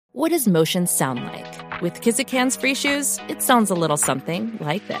What does motion sound like? With Kizik Hands Free Shoes, it sounds a little something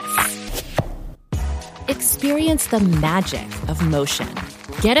like this. Experience the magic of motion.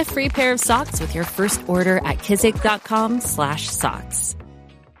 Get a free pair of socks with your first order at kizik.com/socks.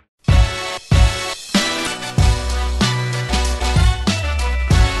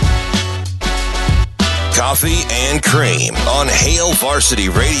 Coffee and Cream on Hail Varsity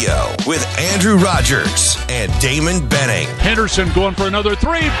Radio with Andrew Rogers and Damon Benning. Henderson going for another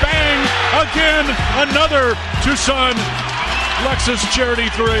three. Bang! Again, another Tucson Lexus charity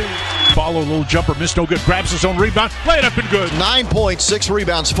three. Follow a little jumper, missed no good. Grabs his own rebound, lay it up and good. 9 points, 6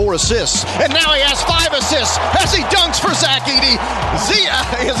 rebounds, 4 assists. And now he has 5 assists as he dunks for Zach Edey. As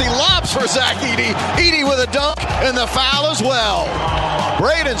he lobs for Zach Edey. Edey with a dunk and the foul as well.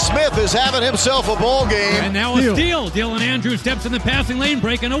 Braden Smith is having himself a ball game. And now a steal. Dylan Andrews steps in the passing lane,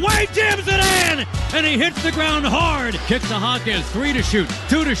 breaking away, jams it in, and he hits the ground hard. Kicks to Hawkins, 3 to shoot,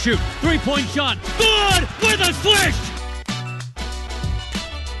 2 to shoot, 3-point shot, good with a swish.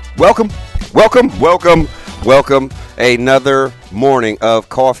 Welcome. Another morning of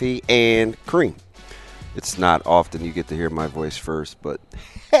Coffee and Cream. It's not often you get to hear my voice first, but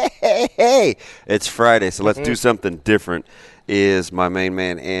hey, it's Friday, so let's do something different. Is my main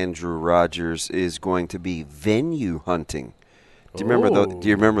man Andrew Rogers is going to be venue hunting. Do you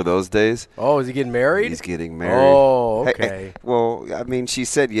remember those days? Oh, is he getting married? He's getting married. Oh, okay. Hey, well, I mean, she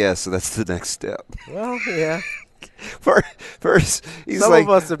said yes, so that's the next step. Well, yeah. First, he's Some like, of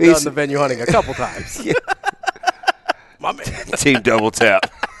us have done the venue hunting a couple times. Yeah. My man. Team double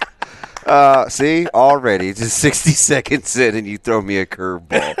tap. See, already just 60 seconds in, and you throw me a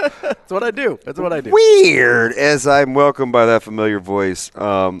curveball. That's what I do. Weird, as I'm welcomed by that familiar voice,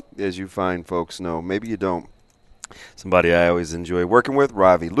 as you fine folks know. Maybe you don't. Somebody I always enjoy working with,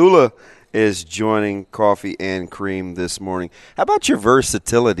 Ravi Lula, is joining Coffee and Cream this morning. How about your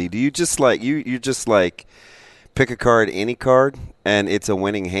versatility? Do you just like you just like pick a card, any card, and it's a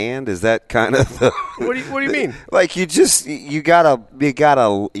winning hand? Is that kind of the What do you mean? Like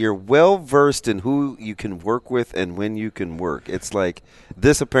you're well versed in who you can work with and when you can work. It's like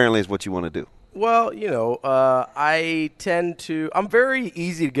this apparently is what you want to do. Well, I'm very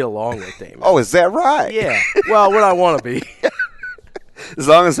easy to get along with, Damon. Oh, is that right? Yeah. Well, what I want to be. As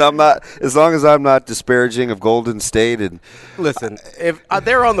long as I'm not disparaging of Golden State and listen, if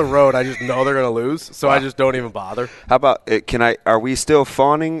they're on the road, I just know they're going to lose, so I just don't even bother. How about are we still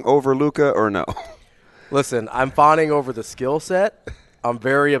fawning over Luka or no? Listen, I'm fawning over the skill set. I'm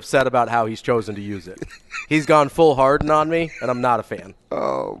very upset about how he's chosen to use it. He's gone full Harden on me, and I'm not a fan.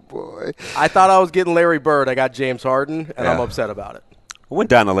 Oh boy! I thought I was getting Larry Bird. I got James Harden, and I'm upset about it. I went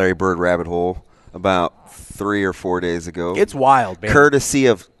down the Larry Bird rabbit hole about 3 or 4 days ago. It's wild, man. Courtesy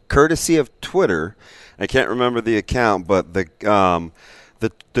of Twitter. I can't remember the account, but the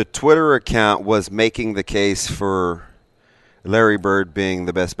Twitter account was making the case for Larry Bird being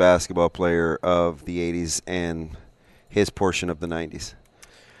the best basketball player of the 80s and his portion of the 90s.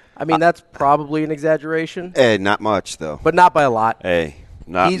 I mean, that's probably an exaggeration. Not much, though. But not by a lot. Not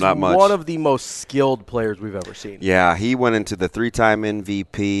much. He's one of the most skilled players we've ever seen. Yeah, he went into the 3-time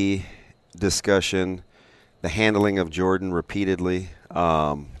MVP discussion, the handling of Jordan repeatedly,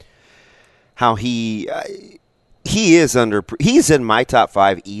 how he's in my top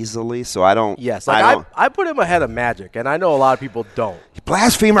 5 easily, so I don't. Yes, I put him ahead of Magic, and I know a lot of people don't.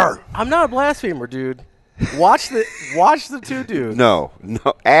 Blasphemer! I'm not a blasphemer, dude. Watch the two dudes. No,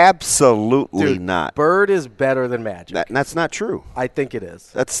 absolutely Dude, not. Bird is better than Magic. That's not true. I think it is.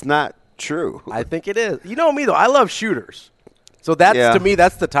 That's not true. I think it is. You know me though. I love shooters. So to me,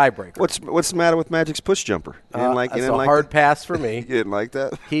 that's the tiebreaker. What's the matter with Magic's push jumper? You didn't like a hard pass for me. You didn't like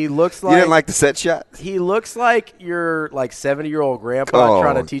that? He looks like you didn't like the set shot. He looks like your 70-year-old grandpa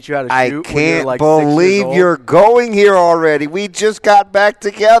trying to teach you how to shoot. I when can't you're, 6 believe years old. you're going here already. We just got back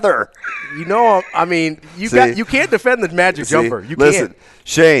together. You know, I mean, you can't defend the Magic jumper. You listen, can't.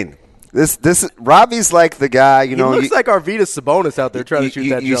 Shane. This Robbie's like the guy. He looks like Arvydas Sabonis out there trying to shoot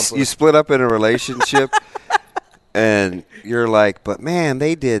that jumper. You split up in a relationship. And you're like, but man,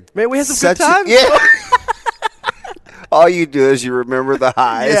 they did. Man, we had some good times. Yeah. All you do is you remember the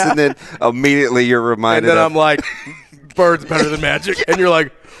highs, and then immediately you're reminded. And then I'm like, Bird's better than Magic, and you're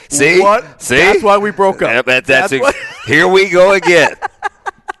like, see, what? See, that's why we broke up. Here we go again.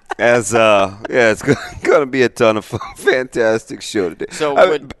 It's going to be a ton of fun. Fantastic show today.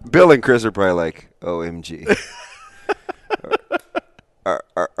 So Bill and Chris are probably like, OMG. Are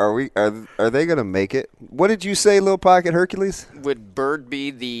they going to make it? What did you say, Little Pocket Hercules? Would Bird be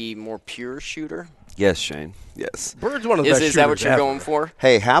the more pure shooter? Yes, Shane. Yes. Bird's one of the best shooters. Is that what you're ever. going for?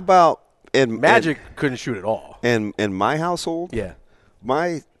 Hey, how about Magic couldn't shoot at all. In my household? Yeah.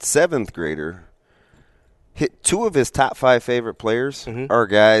 my 7th grader, hit 2 of his top 5 favorite players are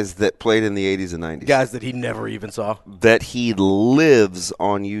guys that played in the 80s and 90s. Guys that he never even saw. That he lives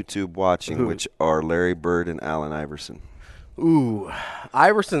on YouTube watching, which are Larry Bird and Allen Iverson. Ooh,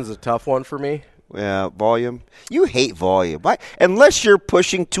 Iverson's a tough one for me. Yeah, volume. You hate volume. Why? Unless you're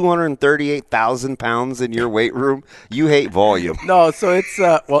pushing 238,000 pounds in your weight room, you hate volume. No, so it's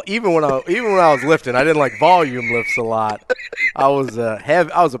well, even when I was lifting, I didn't like volume lifts a lot. I was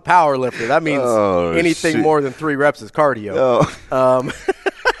a power lifter. That means anything more than 3 reps is cardio.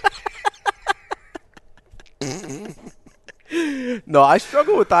 No, I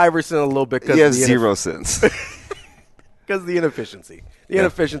struggle with Iverson a little bit because he has 0 sense. Because of the inefficiency. The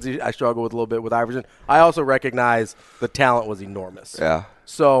inefficiency I struggle with a little bit with Iverson. I also recognize the talent was enormous. Yeah.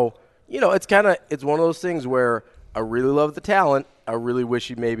 So, it's one of those things where I really love the talent. I really wish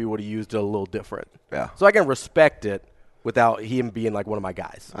he maybe would have used it a little different. Yeah. So I can respect it without him being like one of my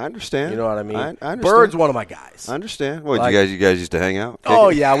guys. I understand. You know what I mean? I understand. Bird's one of my guys. I understand. What, Like- you guys used to hang out? Oh,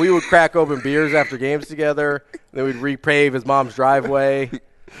 yeah. We would crack open beers after games together. Then we'd repave his mom's driveway.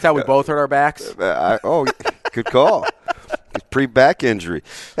 That's how we both hurt our backs. Good call. Pre-back injury.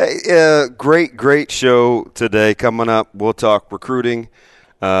 Hey, great show today. Coming up, we'll talk recruiting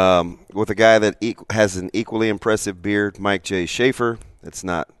with a guy that has an equally impressive beard, Mike J. Schaefer. It's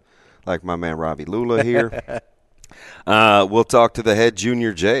not like my man Ravi Lula here. We'll talk to the head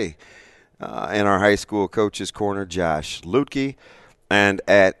junior J in our high school coach's corner, Josh Lutke. And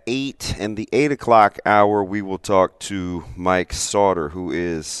at 8, in the 8 o'clock hour, we will talk to Mike Sauter, who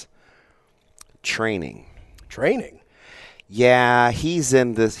is training. Training? Yeah, he's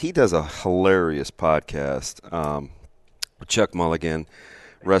in this. He does a hilarious podcast. Chuck Mulligan,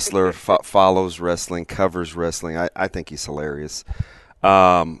 wrestler, follows wrestling, covers wrestling. I think he's hilarious.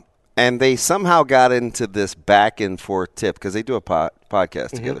 And they somehow got into this back and forth tip because they do a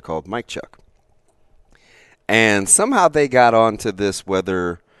podcast together called Mike Chuck. And somehow they got onto this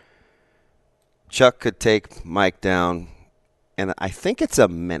whether Chuck could take Mike down, and I think it's a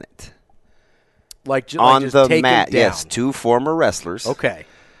minute. On just the take mat, him down. yes, 2 former wrestlers. Okay.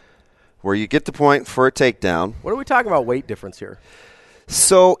 Where you get the point for a takedown. What are we talking about weight difference here?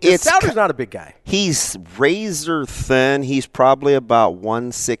 So it's Sauter's not a big guy. He's razor thin. He's probably about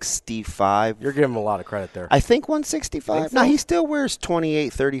 165. You're giving him a lot of credit there. I think 165. Think so? No, he still wears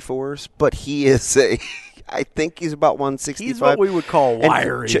 28-34s, but he is I think he's about 165. He's what we would call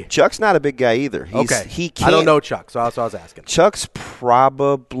wiry. Chuck's not a big guy either. Okay. He can't, I don't know Chuck, so that's what I was asking. Chuck's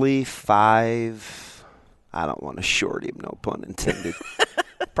probably 5. I don't want to short him, no pun intended.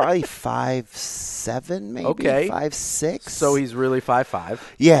 Probably 5'7", maybe. Okay. 5'6". So he's really 5'5".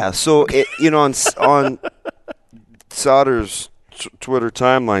 Yeah. So on Sauter's Twitter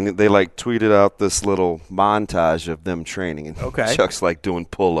timeline, they tweeted out this little montage of them training, and Chuck's doing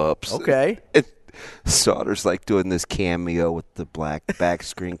pull-ups. Okay. Sauter's doing this cameo with the black back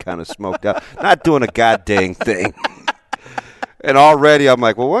screen kind of smoked out, not doing a goddamn thing. And already I'm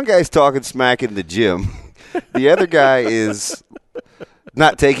like, well, one guy's talking smack in the gym. The other guy is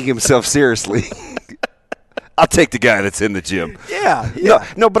not taking himself seriously. I'll take the guy that's in the gym. Yeah.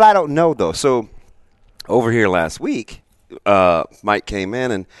 No, but I don't know, though. So over here last week, Mike came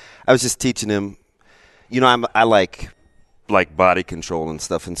in, and I was just teaching him. I like body control and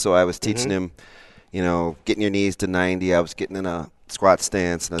stuff, and so I was teaching him, getting your knees to 90. I was getting in a squat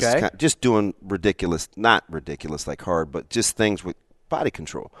stance, and I was just doing not ridiculous like hard, but just things with body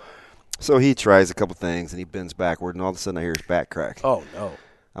control. So he tries a couple things, and he bends backward, and all of a sudden I hear his back crack. Oh, no.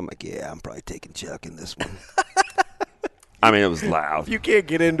 I'm like, yeah, I'm probably taking Chuck in this one. I mean, it was loud. If you can't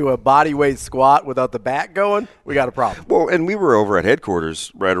get into a body weight squat without the back going, we got a problem. Well, and we were over at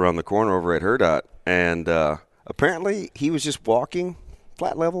headquarters right around the corner over at Herdot, and apparently he was just walking,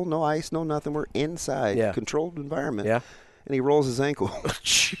 flat level, no ice, no nothing. We're inside, controlled environment. Yeah. And he rolls his ankle.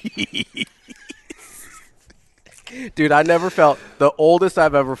 Jeez. Dude, I never felt – the oldest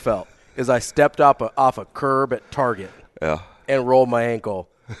I've ever felt is I stepped off a curb at Target and rolled my ankle.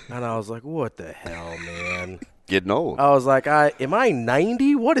 And I was like, what the hell, man? Getting old. I was like, am I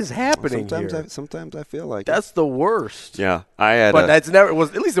 90? What is happening here? Sometimes I feel like that's the worst. Yeah, I had. But that's never.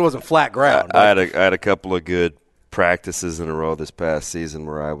 At least it wasn't flat ground. I had a couple of good practices in a row this past season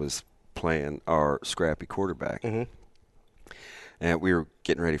where I was playing our scrappy quarterback, and we were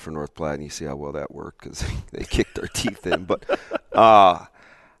getting ready for North Platte, and you see how well that worked because they kicked our teeth in. But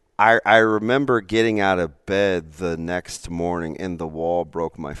I remember getting out of bed the next morning, and the wall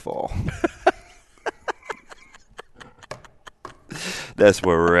broke my fall. That's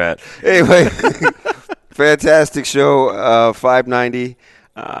where we're at. Anyway, fantastic show, 590.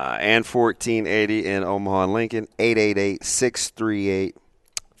 and 1480 in Omaha and Lincoln.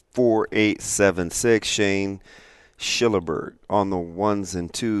 888-638-4876. Shane Schillerberg on the ones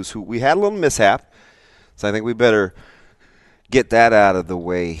and twos. Who we had a little mishap, so I think we better get that out of the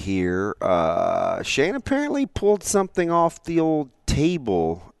way here. Shane apparently pulled something off the old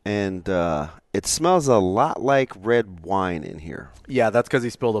table, and it smells a lot like red wine in here. Yeah, that's because he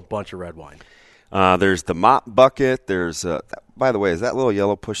spilled a bunch of red wine. There's the mop bucket. There's, by the way, is that little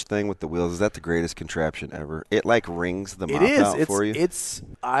yellow push thing with the wheels? Is that the greatest contraption ever? It like rings the mop out for you.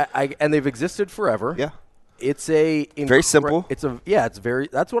 And they've existed forever. Yeah. It's very simple. It's very.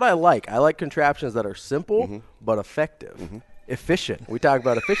 That's what I like. I like contraptions that are simple but effective, efficient. We talked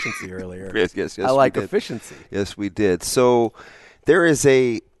about efficiency earlier. Yes. I like efficiency. Yes, we did. So there is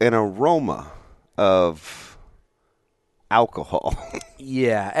an aroma of alcohol.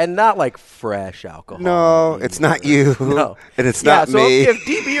 Yeah, and not like fresh alcohol. No, it's not you. No, and it's not me. So if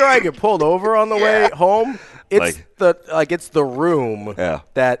DB or I get pulled over on the way home, it's the room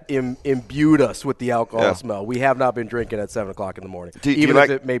that imbued us with the alcohol smell. We have not been drinking at 7 o'clock in the morning, even if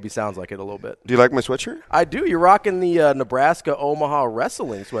it maybe sounds like it a little bit. Do you like my sweatshirt? I do. You're rocking the Nebraska Omaha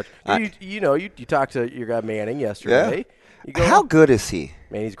wrestling sweatshirt. You talked to your guy Manning yesterday. Yeah. How good is he?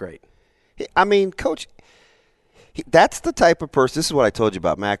 Man, he's great. I mean, Coach. That's the type of person. This is what I told you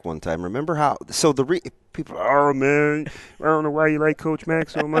about Mac one time. Remember how? So people, oh man, I don't know why you like Coach Mac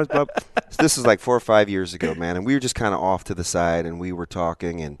so much. But this is like 4 or 5 years ago, man, and we were just kind of off to the side, and we were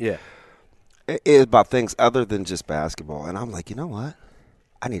talking, and it was about things other than just basketball. And I'm like, you know what?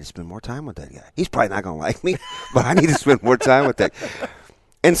 I need to spend more time with that guy. He's probably not gonna like me, but I need to spend more time with that.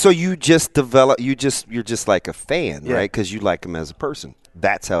 And so you just develop. You're just like a fan, right? Because you like him as a person.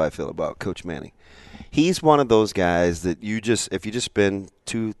 That's how I feel about Coach Manning. He's one of those guys that if you just spend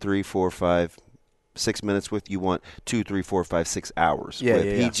 2, 3, 4, 5, 6 minutes with, you want 2, 3, 4, 5, 6 hours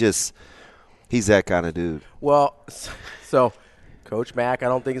with. He's that kind of dude. Well, so Coach Mac, I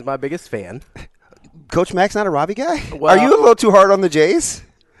don't think is my biggest fan. Coach Mac's not a Robbie guy? Well, are you a little too hard on the Jays?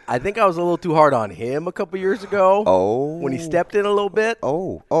 I think I was a little too hard on him a couple years ago. Oh. When he stepped in a little bit.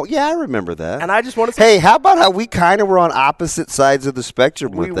 Oh, yeah, I remember that. And I just want to say. Hey, how about how we kind of were on opposite sides of the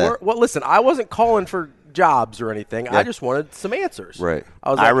spectrum with that? Well, listen, I wasn't calling for jobs or anything. Yeah. I just wanted some answers. Right.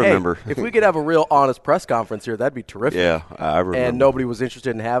 I was like, I remember. Hey, if we could have a real honest press conference here, that'd be terrific. Yeah, I remember. And nobody was interested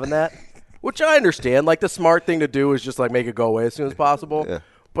in having that, which I understand. Like, the smart thing to do is just, like, make it go away as soon as possible. Yeah.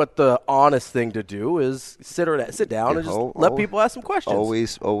 But the honest thing to do is sit down and just let people ask some questions.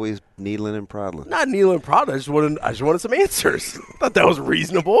 Always needling and proddling. Not needling and proddling. I just wanted some answers. I thought that was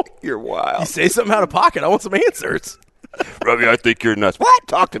reasonable. You're wild. You say something out of pocket. I want some answers. Robbie, I think you're nuts. What?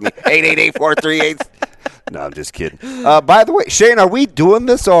 Talk to me. 888-438. No, I'm just kidding. By the way, Shane, are we doing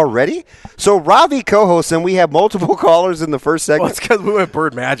this already? So Ravi co-hosts, and we have multiple callers in the first segment. Well, it's because we went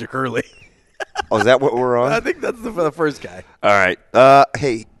Bird Magic early. Oh, is that what we're on? I think that's the first guy. All right.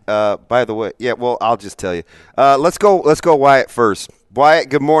 Hey, by the way, well, I'll just tell you. Let's go Wyatt first. Wyatt,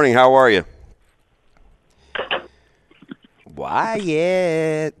 good morning. How are you?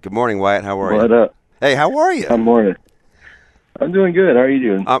 Wyatt. Good morning, Wyatt. How are you? What up? Hey, how are you? Good morning. I'm doing good. How are you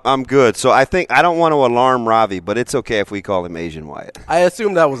doing? I'm good. So I don't want to alarm Ravi, but it's okay if we call him Asian Wyatt. I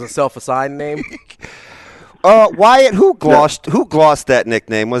assume that was a self-assigned name. Wyatt, who glossed that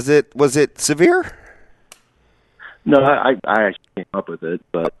nickname? Was it Severe? No, I actually came up with it,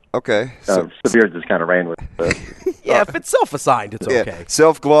 but okay. Severe just kind of ran with it. Yeah, if it's self-assigned, it's okay.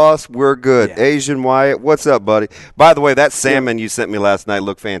 Self-gloss, we're good. Yeah. Asian Wyatt, what's up, buddy? By the way, that salmon you sent me last night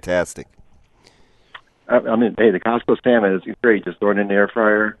looked fantastic. I mean, hey, the Costco salmon is great. Just throw it in the air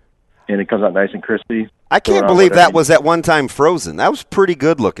fryer, and it comes out nice and crispy. I can't believe that was at one time frozen. That was pretty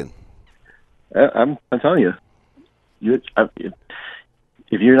good looking. I'm telling you, if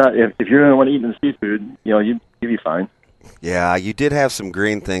you're gonna want to eat in seafood, you'll be fine. Yeah, you did have some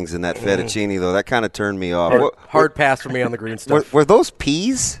green things in that fettuccine, though. That kind of turned me off. Hard pass for me on the green stuff. Were those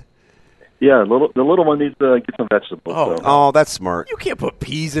peas? Yeah, the little one needs to get some vegetables. Oh, that's smart. You can't put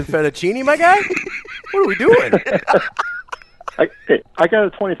peas in fettuccine, my guy. What are we doing? I got a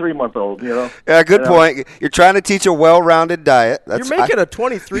 23-month-old, Yeah, good point. You're trying to teach a well-rounded diet. You're making a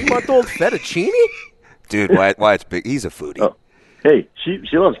 23-month-old fettuccine? Dude, Wyatt's big. He's a foodie. Oh. Hey, she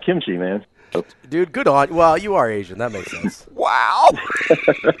loves kimchi, man. Dude, good on you. Well, you are Asian. That makes sense. Wow. It'd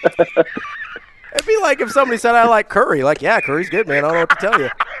be like if somebody said, I like curry. Like, yeah, curry's good, man. I don't know what to tell you.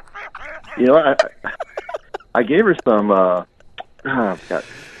 I gave her some, I got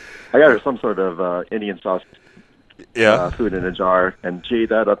her some sort of Indian sauce food in a jar, and she ate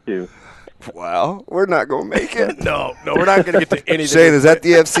that up too. Wow, we're not going to make it. No, we're not going to get to anything. Shane, is that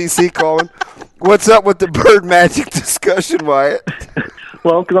the FCC calling? What's up with the bird magic discussion, Wyatt?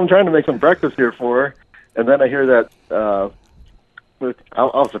 Well, because I'm trying to make some breakfast here for her, and then I hear that. I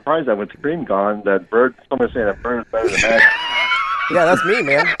was surprised that with Cream gone, that Bird. Someone saying that Bird is better than Magic. Yeah, that's me,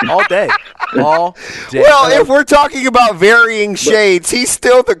 man. All day. All day. Well, if we're talking about varying shades, he's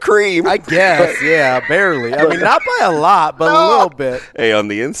still the Cream. I guess, yeah, barely. I mean, not by a lot, but a little bit. Hey, on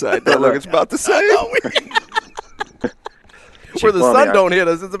the inside, that look, it's about the same. Where the sun don't hit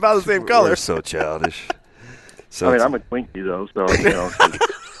us, it's about the same color. We're so childish. I'm a Twinkie, though, so, you know.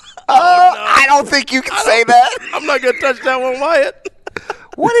 I don't think you can say that. I'm not going to touch that one, Wyatt.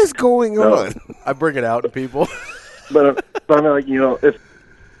 What is going on? I bring it out to people. But I mean, like, you know, if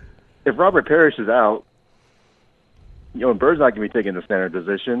Robert Parrish is out, you know, Bird's not going to be taking the center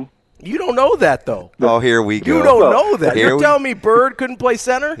position. You don't know that, though. Oh, here we go. You don't know that. You're telling me Bird couldn't play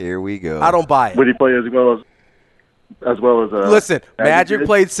center? Here we go. I don't buy it. Would he play as well as Listen, Magic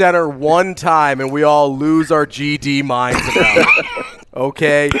played center one time, and we all lose our GD minds about it.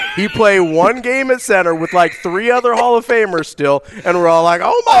 Okay? He played one game at center with like 3 other Hall of Famers still, and we're all like,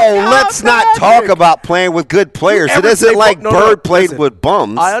 oh, my God, let's not talk about playing with good players. It isn't like Bird played with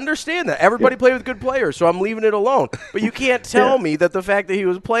bums. I understand that. Everybody played with good players, so I'm leaving it alone. But you can't tell me that the fact that he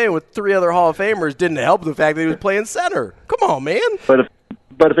was playing with 3 other Hall of Famers didn't help the fact that he was playing center. Come on, man. But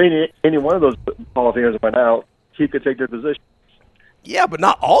if any one of those Hall of Famers went out, he could take their position. Yeah, but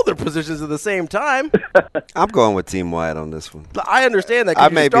not all their positions at the same time. I'm going with Team Wyatt on this one. I understand that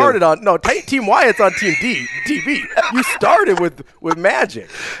because you started on – no, Team Wyatt's on Team DB. You started with Magic.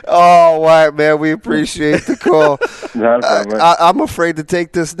 Oh, Wyatt, man, we appreciate the call. I'm afraid to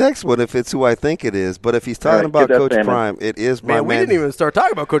take this next one if it's who I think it is. But if he's talking about Coach Prime, it is my man. We didn't even start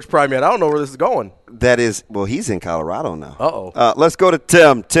talking about Coach Prime yet. I don't know where this is going. That is – well, he's in Colorado now. Uh-oh. Let's go to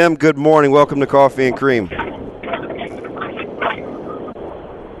Tim. Tim, good morning. Welcome to Coffee and Cream.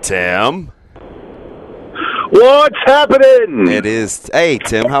 Tim. What's happening? It is. Hey,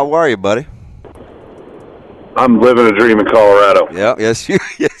 Tim, how are you, buddy? I'm living a dream in Colorado. Yeah, yes.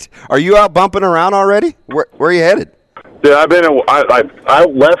 Are you out bumping around already? Where are you headed? Dude, I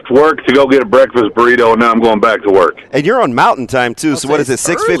left work to go get a breakfast burrito, and now I'm going back to work. And you're on Mountain Time too. So what is it?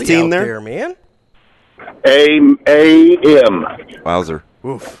 6:15 there, man. A.M. Wowzer.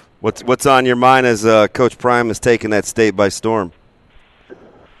 Oof. What's on your mind as Coach Prime is taking that state by storm?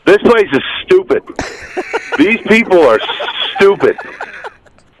 This place is stupid. These people are stupid.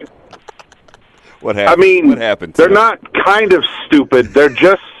 What happened? I mean, what happened? They're not kind of stupid. They're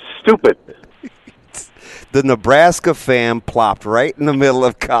just stupid. The Nebraska fam plopped right in the middle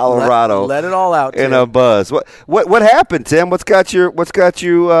of Colorado. Let it all out, Tim. In a buzz. What happened, Tim? What's got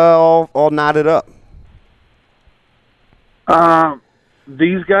you all knotted up?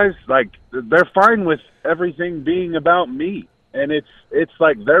 These guys, like, they're fine with everything being about me. And it's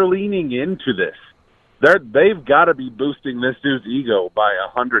like they're leaning into this. They've got to be boosting this dude's ego by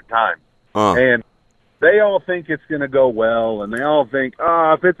 100 times. And they all think it's going to go well, and they all think,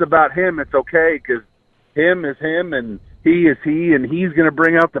 if it's about him, it's okay because him is him and he is he, and he's going to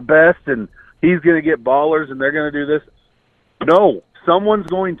bring out the best, and he's going to get ballers, and they're going to do this. No, someone's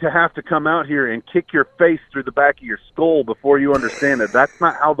going to have to come out here and kick your face through the back of your skull before you understand that that's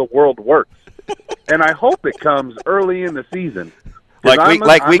not how the world works. And I hope it comes early in the season. Like week 2?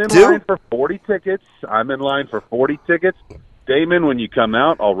 I'm in line for 40 tickets. I'm in line for 40 tickets. Damon, when you come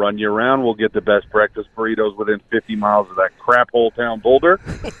out, I'll run you around. We'll get the best breakfast burritos within 50 miles of that crap hole town Boulder.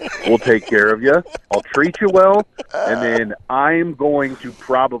 We'll take care of you. I'll treat you well. And then I'm going to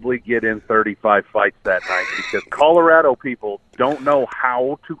probably get in 35 fights that night because Colorado people don't know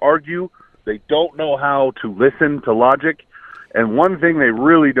how to argue. They don't know how to listen to logic. And one thing they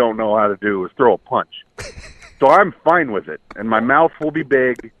really don't know how to do is throw a punch. So I'm fine with it, and my mouth will be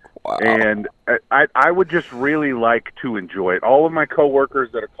big, wow. And I would just really like to enjoy it. All of my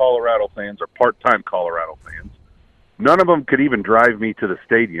coworkers that are Colorado fans are part-time Colorado fans. None of them could even drive me to the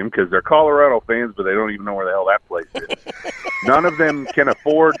stadium because they're Colorado fans, but they don't even know where the hell that place is. None of them can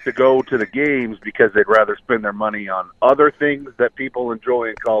afford to go to the games because they'd rather spend their money on other things that people enjoy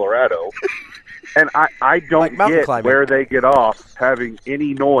in Colorado. And I don't get where they get off having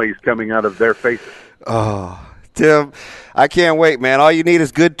any noise coming out of their faces. Oh, Tim, I can't wait, man. All you need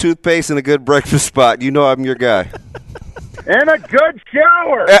is good toothpaste and a good breakfast spot. You know I'm your guy. And a good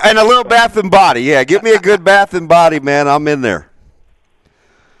shower. And a little bath and body. Yeah, give me a good bath and body, man. I'm in there.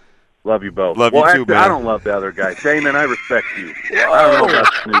 Love you both. Love you too, man. I don't love the other guy. Damon, I respect you. I don't know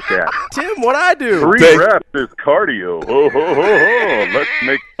about Snoop Cat. Tim, what'd I do? 3 reps is cardio. Let's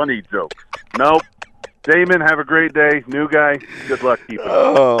make funny jokes. Nope. Damon, have a great day. New guy, good luck keeping it.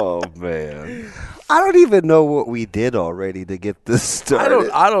 Oh, man. I don't even know what we did already to get this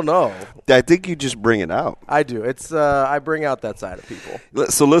started. I don't know. I think you just bring it out. I do. It's I bring out that side of people.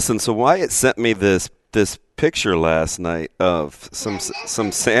 So listen, Wyatt sent me this picture last night of some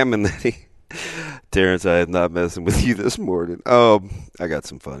salmon that he – Terrence, I am not messing with you this morning. I got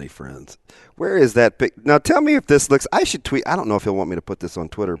some funny friends. Where is that pic? Now tell me if this looks – I should tweet. I don't know if he'll want me to put this on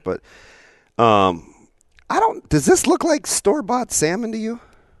Twitter, but does this look like store-bought salmon to you?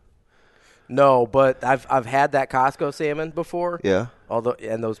 No, but I've had that Costco salmon before. Yeah.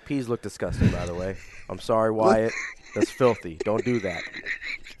 And those peas look disgusting, by the way. I'm sorry, Wyatt. That's filthy. Don't do that.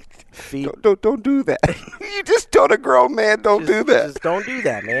 Don't do that. You just told a grown man don't do that. Just don't do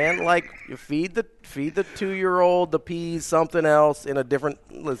that, man. Like, you feed the 2-year-old the peas, something else in a different.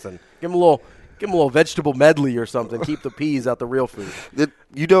 Listen, give him a little vegetable medley or something. Keep the peas out the real food.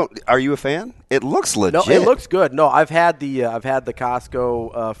 Are you a fan? It looks legit. No, it looks good. No, I've had the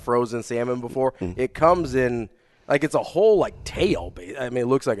Costco frozen salmon before. Mm-hmm. It comes in like it's a whole like tail. I mean, it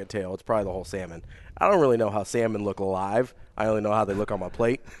looks like a tail. It's probably the whole salmon. I don't really know how salmon look alive. I only know how they look on my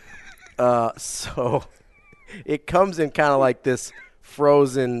plate. So it comes in kind of like this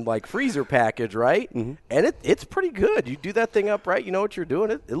frozen like freezer package, right? Mm-hmm. And it's pretty good. You do that thing up right, you know what you're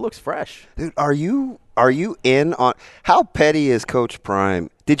doing. It looks fresh. Dude, are you in on how petty is Coach Prime?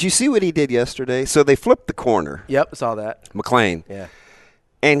 Did you see what he did yesterday? So they flipped the corner. Yep, saw that. McLean. Yeah.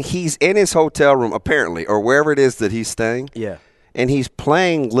 And he's in his hotel room apparently, or wherever it is that he's staying. Yeah. And he's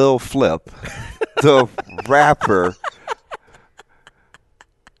playing Lil Flip, the rapper.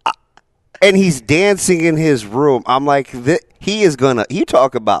 And he's dancing in his room. I'm like, he is going to – you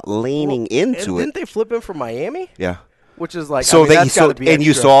talk about leaning into it. Didn't they flip him from Miami? Yeah. Which is like – so that's got to be and extra.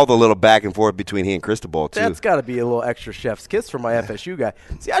 You saw the little back and forth between he and Cristobal, too. That's got to be a little extra chef's kiss for my FSU guy.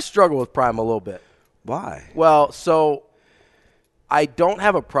 See, I struggle with Prime a little bit. Why? Well, so I don't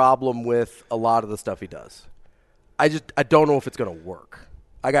have a problem with a lot of the stuff he does. I don't know if it's going to work.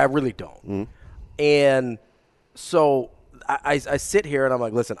 Like, I really don't. Mm-hmm. And so – I sit here and I'm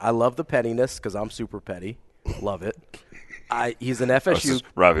like, listen, I love the pettiness because I'm super petty. Love it. He's an FSU.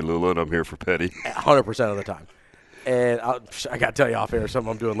 Ravi Lula, and I'm here for petty. 100% of the time. And I got to tell you off air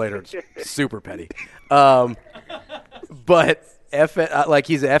something I'm doing later. It's super petty. But like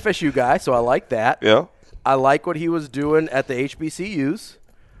he's an FSU guy, so I like that. Yeah. I like what he was doing at the HBCUs.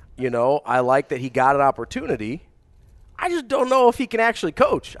 You know, I like that he got an opportunity. I just don't know if he can actually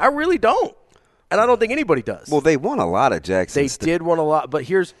coach. I really don't. And I don't think anybody does. Well, they won a lot at Jackson State. They did win a lot, but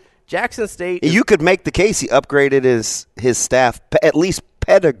here's Jackson State. You could make the case he upgraded his staff, at least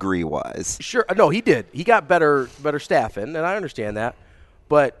pedigree-wise. Sure. No, he did. He got better staff in, and I understand that.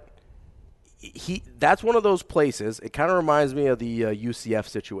 But that's one of those places, it kind of reminds me of the UCF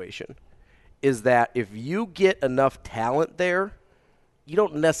situation, is that if you get enough talent there, you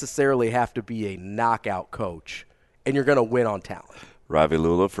don't necessarily have to be a knockout coach, and you're going to win on talent. Ravi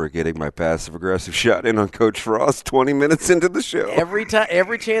Lula for getting my passive-aggressive shot in on Coach Frost 20 minutes into the show. Every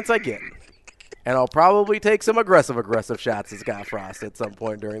chance I get. And I'll probably take some aggressive shots at Scott Frost at some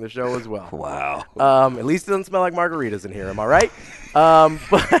point during the show as well. Wow. At least it doesn't smell like margaritas in here. Am I right?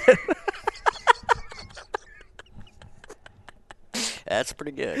 But that's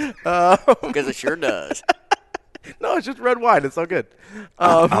pretty good. Because it sure does. No, it's just red wine. It's all good.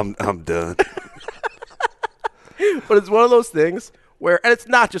 I'm done. But it's one of those things where, and it's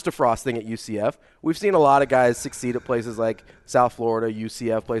not just a Frost thing at UCF. We've seen a lot of guys succeed at places like South Florida,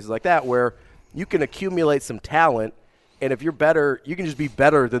 UCF, places like that, where you can accumulate some talent, and if you're better, you can just be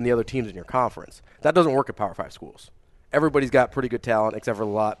better than the other teams in your conference. That doesn't work at Power 5 schools. Everybody's got pretty good talent, except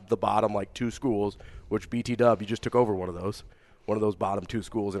for the bottom, like 2 schools, which BT-Dub, you just took over one of those bottom 2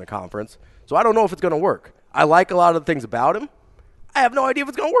 schools in a conference. So I don't know if it's going to work. I like a lot of the things about him. I have no idea if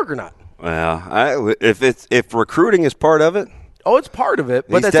it's going to work or not. Well, if recruiting is part of it. Oh, it's part of it,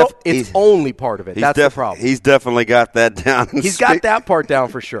 but it's only part of it. That's the problem. He's definitely got that down. He's got that part down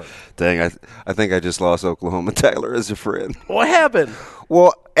for sure. Dang, I think I just lost Oklahoma Tyler as a friend. What happened?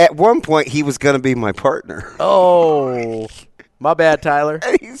 Well, at one point he was going to be my partner. Oh, my bad, Tyler.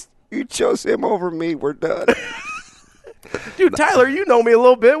 You chose him over me. We're done. Dude, Tyler, you know me a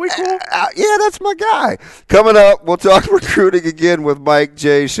little bit. We cool? Yeah, that's my guy. Coming up, we'll talk recruiting again with Mike,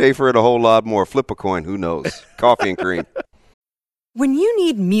 Jay, Schaefer, and a whole lot more. Flip a coin. Who knows? Coffee and cream. When you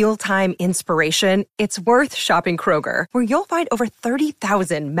need mealtime inspiration, it's worth shopping Kroger, where you'll find over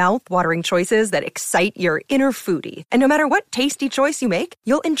 30,000 mouth-watering choices that excite your inner foodie. And no matter what tasty choice you make,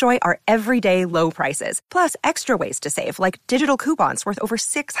 you'll enjoy our everyday low prices, plus extra ways to save, like digital coupons worth over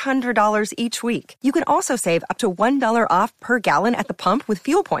 $600 each week. You can also save up to $1 off per gallon at the pump with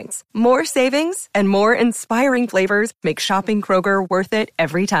fuel points. More savings and more inspiring flavors make shopping Kroger worth it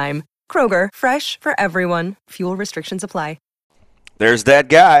every time. Kroger, fresh for everyone. Fuel restrictions apply. There's that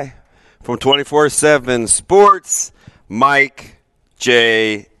guy from 24/7 Sports, Mike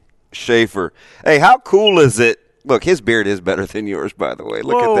J. Schaefer. Hey, how cool is it? Look, his beard is better than yours, by the way.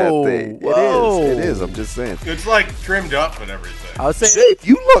 Look at that thing. Whoa. It is. I'm just saying. It's like trimmed up and everything. I was saying, Shafe,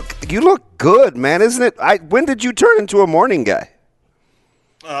 you look good, man, isn't it? When did you turn into a morning guy?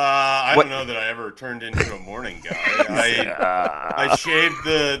 I don't know that I ever turned into a morning guy. I shaved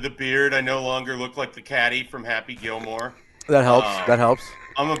the beard. I no longer look like the caddy from Happy Gilmore. That helps. That helps.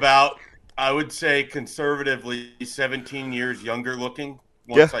 I'm about, I would say, conservatively 17 years younger looking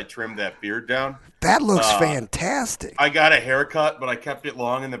once I trimmed that beard down. That looks fantastic. I got a haircut, but I kept it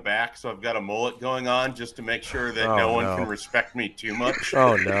long in the back, so I've got a mullet going on just to make sure that no one can respect me too much.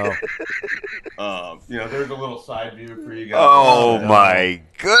 Oh, no. There's a little side view for you guys. Oh, my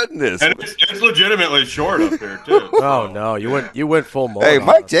goodness. And it's legitimately short up there, too. Oh, no. You went full mullet. Hey,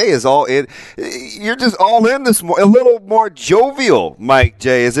 Mike J is all in. You're just all in this a little more jovial, Mike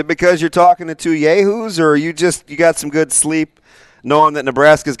J. Is it because you're talking to two yahoos, or you got some good sleep knowing that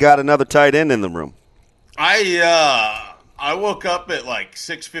Nebraska's got another tight end in the room? I woke up at like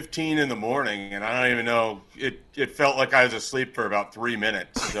 6:15 in the morning, and I don't even know. It felt like I was asleep for about 3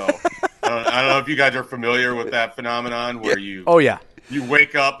 minutes. So I don't know if you guys are familiar with that phenomenon where you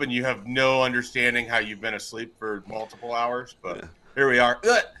wake up and you have no understanding how you've been asleep for multiple hours. But here we are.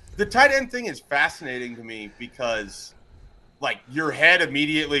 The tight end thing is fascinating to me because, like, your head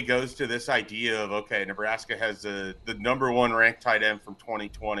immediately goes to this idea of, okay, Nebraska has the number one ranked tight end from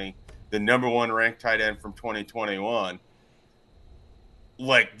 2020, the number one ranked tight end from 2021.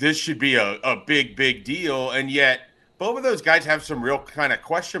 Like, this should be a big, big deal. And yet both of those guys have some real kind of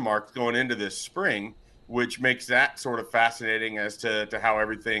question marks going into this spring, which makes that sort of fascinating as to how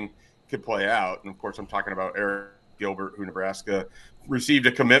everything could play out. And, of course, I'm talking about Eric Gilbert, who Nebraska received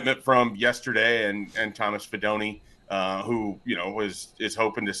a commitment from yesterday, and Thomas Fidone, who is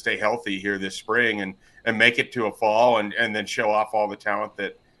hoping to stay healthy here this spring and make it to a fall and then show off all the talent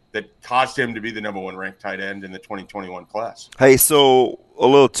that caused him to be the number one ranked tight end in the 2021 class. Hey, so a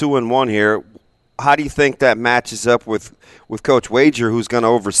little 2-1 here. How do you think that matches up with Coach Wager, who's going to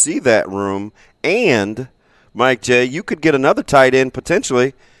oversee that room? And Mike J, you could get another tight end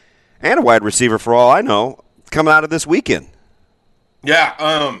potentially, and a wide receiver for all I know, coming out of this weekend. Yeah.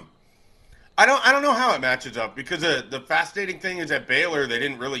 I don't know how it matches up because the fascinating thing is at Baylor they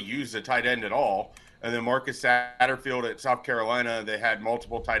didn't really use the tight end at all, and then Marcus Satterfield at South Carolina, they had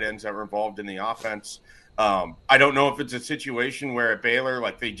multiple tight ends that were involved in the offense. I don't know if it's a situation where at Baylor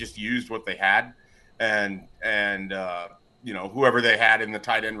like they just used what they had, and whoever they had in the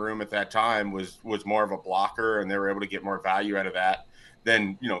tight end room at that time was more of a blocker, and they were able to get more value out of that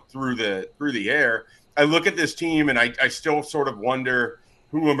than through the air. I look at this team and I still sort of wonder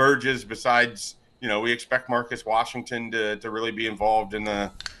who emerges besides, we expect Marcus Washington to really be involved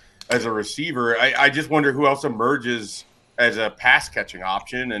as a receiver. I just wonder who else emerges as a pass catching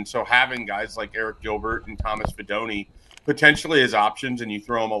option. And so having guys like Eric Gilbert and Thomas Fidone potentially as options, and you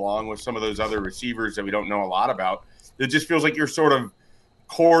throw them along with some of those other receivers that we don't know a lot about, it just feels like you're sort of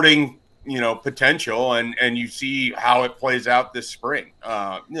courting, potential, and you see how it plays out this spring.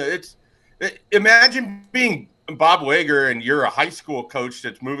 Imagine being Bob Wager and you're a high school coach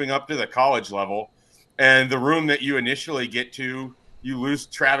that's moving up to the college level, and the room that you initially get to, you lose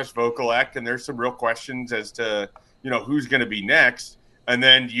Travis Vokolek, and there's some real questions as to, who's going to be next. And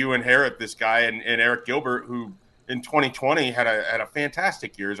then you inherit this guy and Eric Gilbert, who in 2020 had a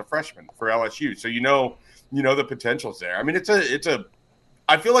fantastic year as a freshman for LSU. So, the potential's there. I mean,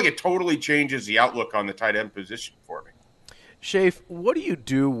 I feel like it totally changes the outlook on the tight end position for me. Shafe, what do you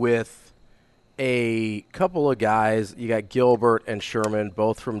do with a couple of guys? You got Gilbert and Sherman,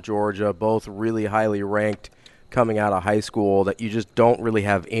 both from Georgia, both really highly ranked coming out of high school that you just don't really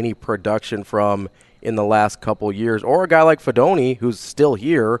have any production from in the last couple years, or a guy like Fidone who's still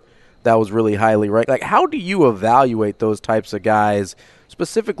here that was really highly ranked. Like, how do you evaluate those types of guys,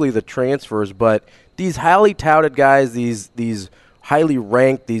 specifically the transfers, but these highly touted guys, these highly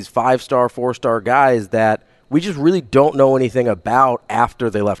ranked, these 5-star, 4-star guys that we just really don't know anything about after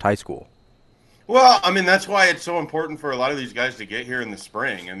they left high school? Well, I mean, that's why it's so important for a lot of these guys to get here in the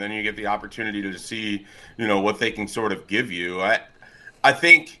spring, and then you get the opportunity to see, what they can sort of give you. I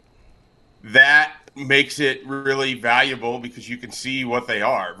think that makes it really valuable because you can see what they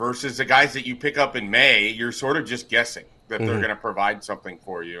are versus the guys that you pick up in May. You're sort of just guessing that they're going to provide something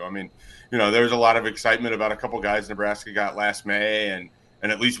for you. I mean, there was a lot of excitement about a couple guys Nebraska got last May, and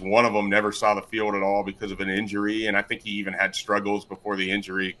at least one of them never saw the field at all because of an injury. And I think he even had struggles before the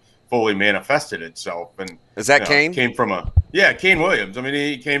injury fully manifested itself. And is that Kane? Came from Kane Williams. I mean,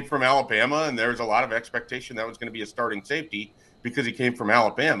 he came from Alabama, and there was a lot of expectation that was going to be a starting safety because he came from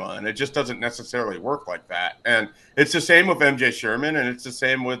Alabama, and it just doesn't necessarily work like that. And it's the same with MJ Sherman, and it's the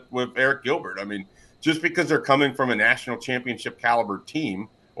same with Eric Gilbert. I mean, just because they're coming from a national championship caliber team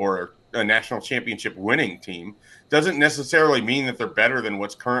or a national championship winning team doesn't necessarily mean that they're better than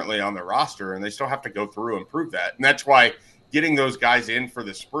what's currently on the roster, and they still have to go through and prove that. And that's why getting those guys in for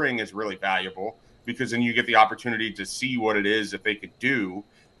the spring is really valuable, because then you get the opportunity to see what it is that they could do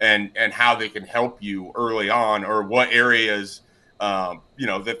and how they can help you early on, or what areas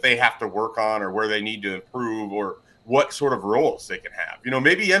that they have to work on, or where they need to improve, or what sort of roles they can have.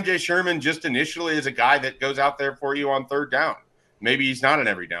 Maybe MJ Sherman just initially is a guy that goes out there for you on third down. Maybe he's not an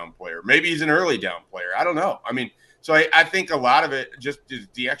every down player. Maybe he's an early down player. I don't know. I mean, so I think a lot of it just is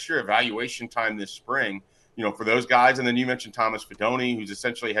the extra evaluation time this spring, for those guys. And then you mentioned Thomas Fidone, who's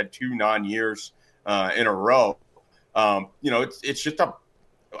essentially had 2 non-years in a row. It's just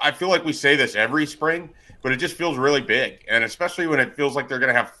I feel like we say this every spring, but it just feels really big. And especially when it feels like they're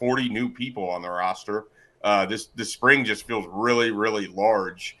going to have 40 new people on the roster, this spring just feels really, really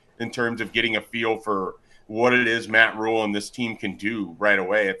large in terms of getting a feel for what it is Matt Rhule and this team can do right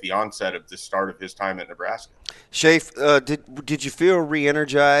away at the onset of the start of his time at Nebraska. Shafe, did you feel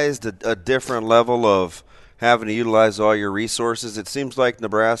re-energized, a different level of having to utilize all your resources? It seems like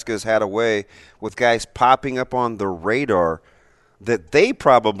Nebraska's had a way with guys popping up on the radar that they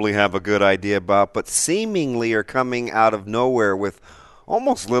probably have a good idea about, but seemingly are coming out of nowhere with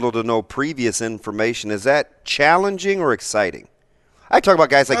almost little to no previous information. Is that challenging or exciting? I talk about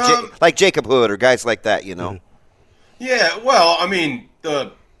guys like Jacob Hood or guys like that, Yeah, well, I mean,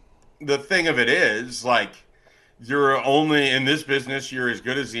 the thing of it is, like, you're only in this business, you're as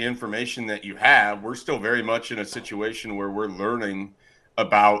good as the information that you have. We're still very much in a situation where we're learning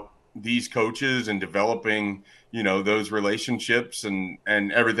about these coaches and developing, those relationships and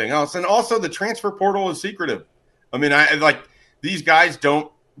everything else. And also the transfer portal is secretive. I mean, these guys don't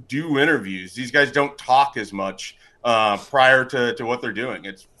do interviews. These guys don't talk as much prior to what they're doing.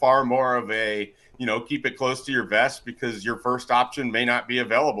 It's far more of a, keep it close to your vest, because your first option may not be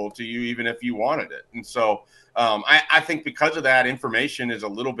available to you even if you wanted it. And so I think because of that, information is a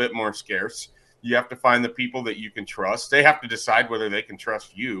little bit more scarce. You have to find the people that you can trust. They have to decide whether they can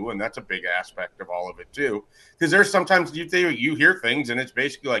trust you, and that's a big aspect of all of it too. Because there's sometimes you hear things and it's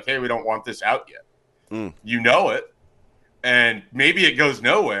basically like, hey, we don't want this out yet. You know it, and maybe it goes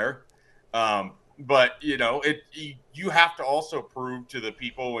nowhere. But you have to also prove to the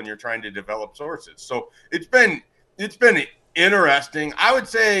people when you're trying to develop sources. So it's been interesting. I would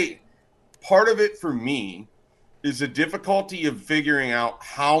say part of it for me is the difficulty of figuring out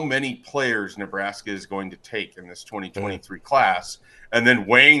how many players Nebraska is going to take in this 2023 class, and then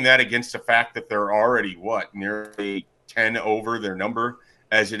weighing that against the fact that they're already nearly 10 over their number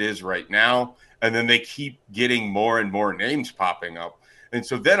as it is right now. And then they keep getting more and more names popping up. And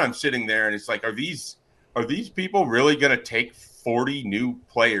so then I'm sitting there and it's like, are these people really going to take 40 new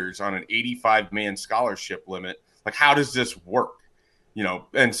players on an 85-man scholarship limit? Like, how does this work?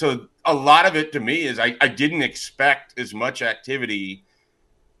 And so a lot of it to me is I didn't expect as much activity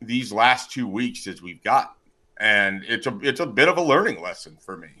these last 2 weeks as we've got. And it's a bit of a learning lesson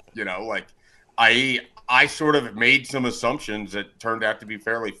for me. I sort of made some assumptions that turned out to be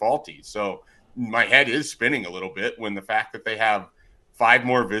fairly faulty. So my head is spinning a little bit when the fact that they have 5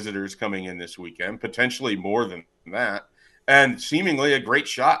 more visitors coming in this weekend, potentially more than that, and seemingly a great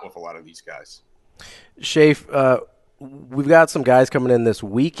shot with a lot of these guys. Shafe, we've got some guys coming in this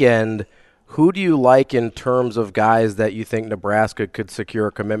weekend. Who do you like in terms of guys that you think Nebraska could secure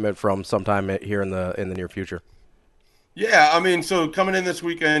a commitment from sometime here in the near future? Yeah, I mean, so coming in this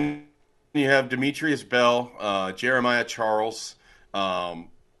weekend, you have Demetrius Bell, Jeremiah Charles.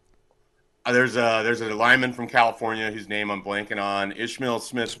 There's a lineman from California whose name I'm blanking on. Ishmael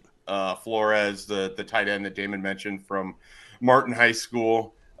Smith Flores, the tight end that Damon mentioned from Martin High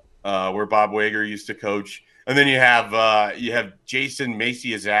School, where Bob Wager used to coach. And then you have Jason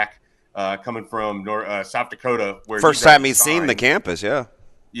Maciazak coming from South Dakota. Where first time he's seen the campus, yeah.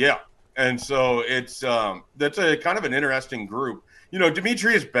 Yeah, and so it's that's a kind of an interesting group.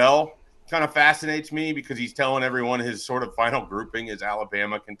 Demetrius Bell kind of fascinates me because he's telling everyone his sort of final grouping is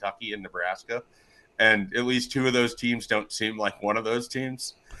Alabama, Kentucky, and Nebraska. and at least 2 of those teams don't seem like one of those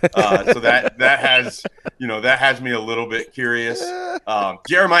teams. So that has me a little bit curious.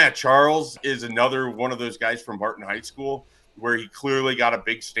 Jeremiah Charles is another one of those guys from Barton High School where he clearly got a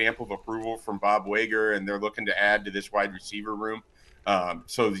big stamp of approval from Bob Wager, and they're looking to add to this wide receiver room.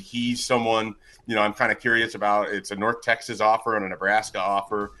 So he's someone, I'm kind of curious about. It's a North Texas offer and a Nebraska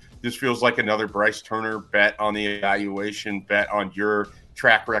offer. This feels like another Bryce Turner bet on the evaluation, bet on your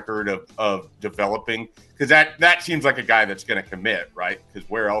track record of developing, because that seems like a guy that's going to commit, right? Because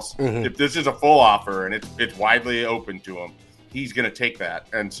where else, if this is a full offer and it's widely open to him, he's going to take that.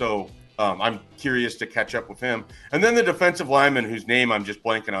 And so I'm curious to catch up with him. And then the defensive lineman whose name I'm just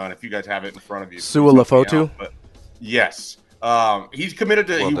blanking on, if you guys have it in front of you. Su'a-Lefotu? Yes. He's committed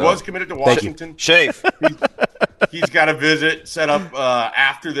to. He was committed to Washington. Shafe. He's got a visit set up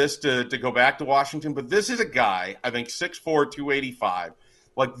after this to go back to Washington. But this is a guy, I think, 6'4", 285.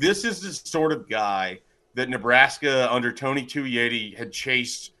 Like, this is the sort of guy that Nebraska under Tony Tuioti had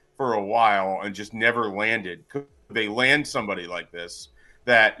chased for a while and just never landed. Could they land somebody like this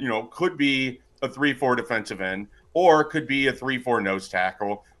that, could be a 3-4 defensive end, or could be a 3-4 nose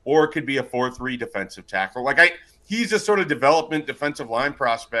tackle, or could be a 4-3 defensive tackle? He's a sort of development defensive line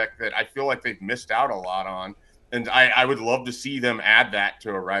prospect that I feel like they've missed out a lot on. And I would love to see them add that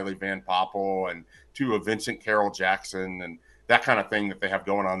to a Riley Van Poppel and to a Vincent Carroll Jackson and that kind of thing that they have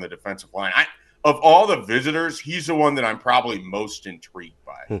going on the defensive line. Of all the visitors, he's the one that I'm probably most intrigued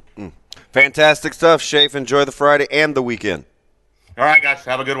by. Fantastic stuff, Shafe. Enjoy the Friday and the weekend. All right, guys.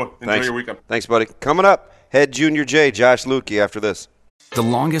 Have a good one. Enjoy your weekend. Thanks, buddy. Coming up, head Junior J, Josh Lutke, after this. The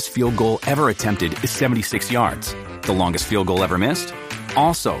longest field goal ever attempted is 76 yards. The longest field goal ever missed?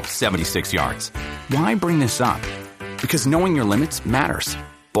 Also 76 yards. Why bring this up? Because knowing your limits matters,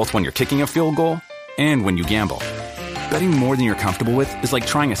 both when you're kicking a field goal and when you gamble. Betting more than you're comfortable with is like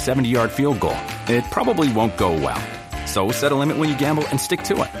trying a 70-yard field goal. It probably won't go well. So set a limit when you gamble and stick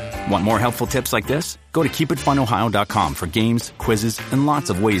to it. Want more helpful tips like this? Go to keepitfunohio.com for games, quizzes, and lots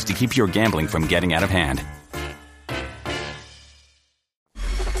of ways to keep your gambling from getting out of hand.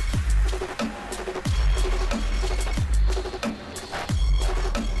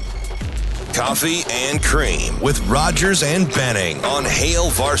 Coffee and Cream with Rogers and Benning on Hail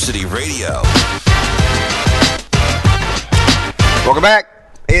Varsity Radio. Welcome back.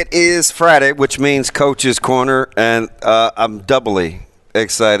 It is Friday, which means Coach's Corner, and I'm doubly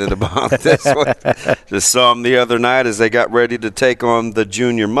excited about this one. Just saw them the other night as they got ready to take on the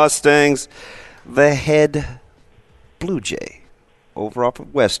Junior Mustangs. The head Blue Jay over off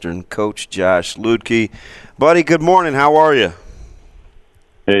of Western, Coach Josh Lutke. Buddy, good morning. How are you?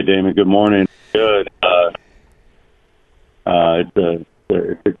 Hey, Damon. Good morning. Good.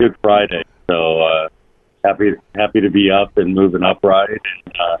 It's a good Friday, so happy to be up and moving upright,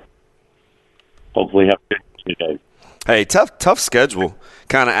 and hopefully have a good day. Hey, tough schedule,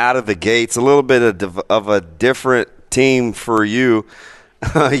 kind of out of the gates. A little bit of a different team for you.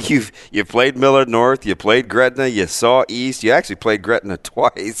 You played Millard North, you played Gretna, you saw East, you actually played Gretna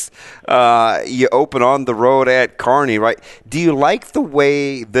twice. You open on the road at Kearney, right? Do you like the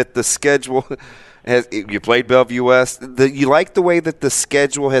way that the schedule has? You played Bellevue West. You like the way that the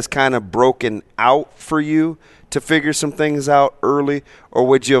schedule has kind of broken out for you to figure some things out early, or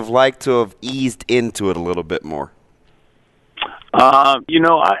would you have liked to have eased into it a little bit more? I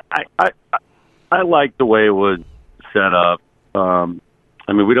like the way it was set up.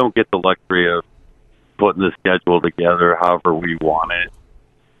 We don't get the luxury of putting the schedule together however we want it.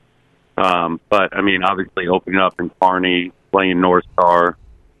 But, obviously opening up in Kearney, playing North Star,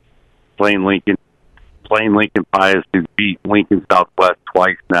 playing Lincoln Pius, who beat Lincoln Southwest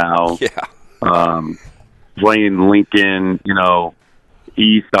twice now. Yeah. Playing Lincoln,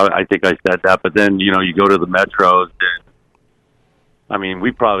 East, I think I said that. But then, you go to the Metros.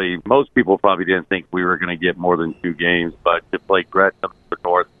 And, most people probably didn't think we were going to get more than 2 games. But to play Gretna,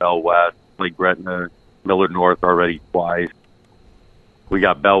 North, Bell West, play Gretna, Millard North already twice. We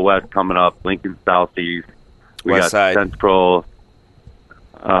got Bell West coming up, Lincoln Southeast. We West got Side. Central.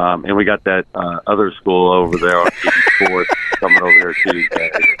 And we got that other school over there on 84th coming over here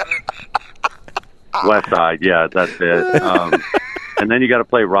Tuesday. West Side, yeah, that's it. And then you got to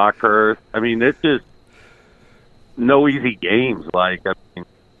play Rockhurst. It's just no easy games.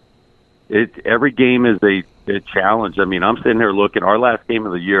 Every game is a challenge. I'm sitting here looking. Our last game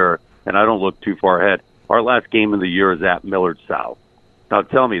of the year, and I don't look too far ahead, our last game of the year is at Millard South. Now,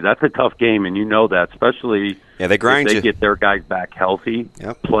 tell me, that's a tough game, and you know that, especially they grind if they you. Get their guys back healthy.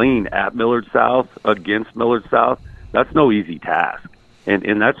 Yep. Playing at Millard South against Millard South, that's no easy task.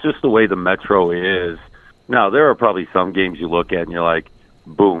 And that's just the way the Metro is. Now, there are probably some games you look at and you're like,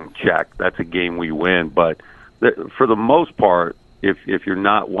 boom, check. That's a game we win. But for the most part, if you're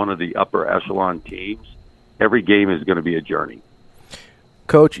not one of the upper echelon teams, every game is going to be a journey.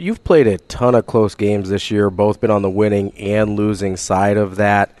 Coach, you've played a ton of close games this year, both been on the winning and losing side of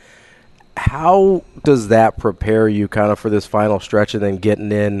that. How does that prepare you kind of for this final stretch and then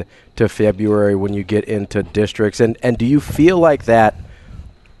getting in to February when you get into districts? And do you feel like that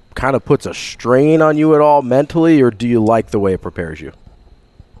kind of puts a strain on you at all mentally, or do you like the way it prepares you?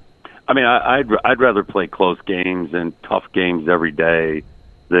 I mean, I'd rather play close games and tough games every day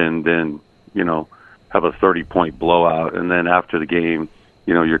than have a 30-point blowout, and then after the game,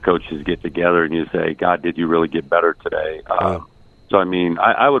 your coaches get together and you say, God, did you really get better today? So, I mean,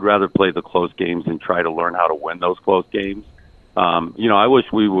 I would rather play the close games and try to learn how to win those close games. I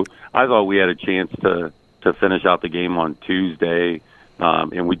thought we had a chance to finish out the game on Tuesday,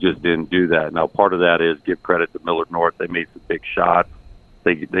 and we just didn't do that. Now, part of that is give credit to Millard North. They made some big shots.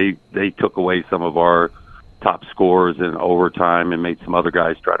 They took away some of our top scorers in overtime and made some other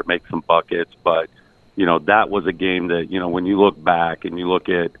guys try to make some buckets. But, that was a game that, when you look back and you look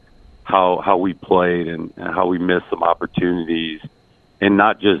at how we played and how we missed some opportunities, and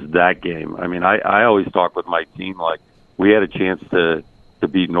not just that game. I mean, I always talk with my team like we had a chance to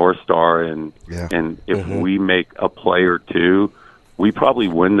beat North Star, and if we make a play or two, we probably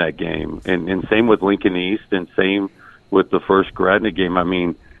win that game. And same with Lincoln East, and same with the first Gretna game. I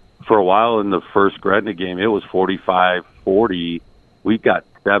mean, for a while in the first Gretna game, it was 45-40. We got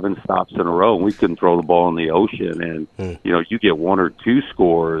 7 stops in a row, and we couldn't throw the ball in the ocean. And, you get 1 or 2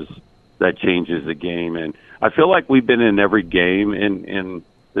 scores that changes the game. And I feel like we've been in every game, and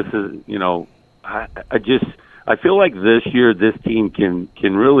this is, I feel like this year this team can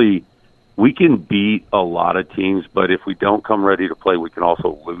really, we can beat a lot of teams, but if we don't come ready to play, we can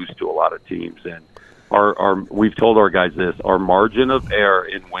also lose to a lot of teams. And we've told our guys this, our margin of error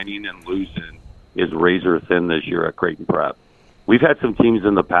in winning and losing is razor thin this year at Creighton Prep. We've had some teams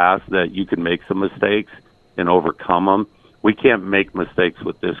in the past that you can make some mistakes and overcome them. We can't make mistakes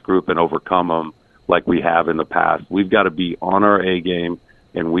with this group and overcome them like we have in the past. We've got to be on our A game,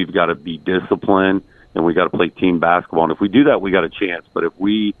 and we've got to be disciplined, and we've got to play team basketball. And if we do that, we got a chance. But if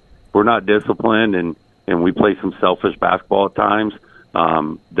we're not disciplined and we play some selfish basketball at times,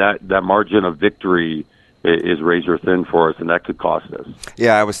 that margin of victory is razor thin for us, and that could cost us.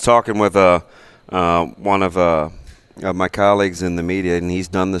 Yeah, I was talking with one of my colleagues in the media, and he's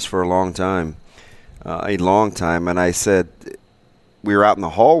done this for a long time, and I said, we were out in the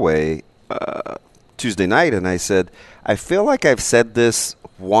hallway Tuesday night, and I said, I feel like I've said this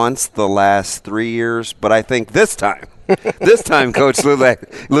once the last 3 years, but I think this time, Coach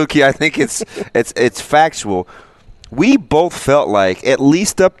Lukey, I think it's factual. We both felt like, at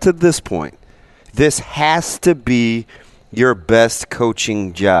least up to this point, this has to be your best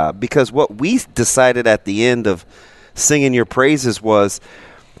coaching job, because what we decided at the end of singing your praises was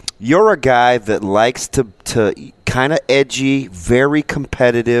you're a guy that likes to kind of edgy, very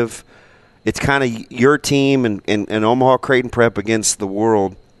competitive. It's kind of your team and Omaha Creighton Prep against the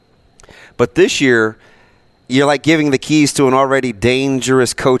world. But this year, you're like giving the keys to an already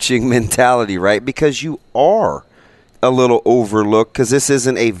dangerous coaching mentality, right? Because you are a little overlooked because this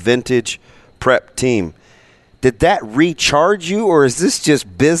isn't a vintage prep team. Did that recharge you, or is this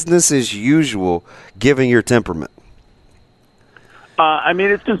just business as usual given your temperament? I mean,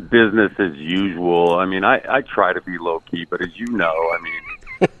 it's just business as usual. I mean, I try to be low-key, but as you know, I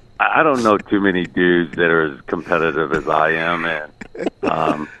mean, I don't know too many dudes that are as competitive as I am.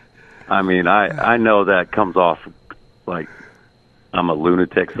 And, I mean, I know that comes off like I'm a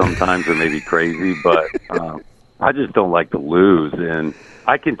lunatic sometimes or maybe crazy, but I just don't like to lose. And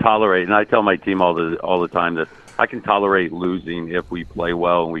I can tolerate, and I tell my team all the time that I can tolerate losing if we play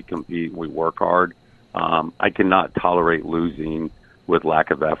well and we compete and we work hard. I cannot tolerate losing with lack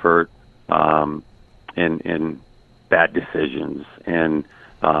of effort and bad decisions. And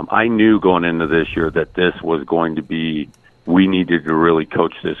I knew going into this year that this was going to be, we needed to really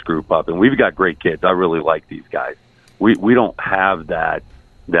coach this group up. And we've got great kids. I really like these guys. We don't have that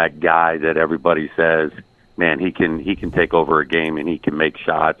guy that everybody says, man, he can take over a game and he can make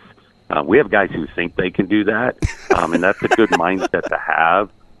shots. We have guys who think they can do that, and that's a good mindset to have.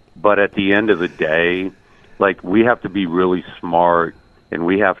 But at the end of the day, like, we have to be really smart, and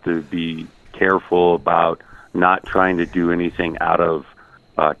we have to be careful about not trying to do anything out of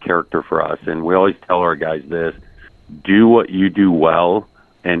character for us. And we always tell our guys this: do what you do well,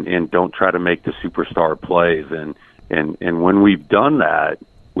 and don't try to make the superstar plays. And when we've done that,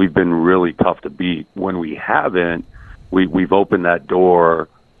 we've been really tough to beat. When we haven't, we've opened that door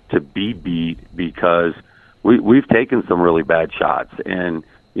to be beat because we've taken some really bad shots. And,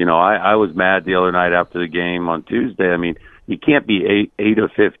 you know, I was mad the other night after the game on Tuesday. I mean, you can't be 8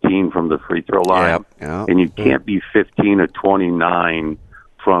 of 15 from the free throw line, and you can't be 15 of 29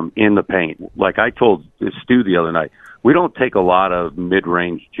 from in the paint. Like I told Stu the other night, we don't take a lot of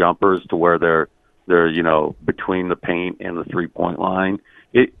mid-range jumpers to where they're you know, between the paint and the three-point line.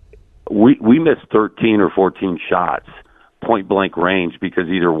 We missed 13 or 14 shots, point-blank range, because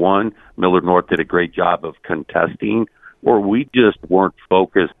either one, Millard North did a great job of contesting, or we just weren't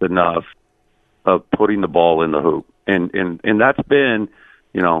focused enough of putting the ball in the hoop. And that's been,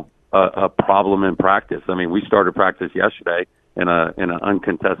 you know, a problem in practice. I mean, we started practice yesterday in an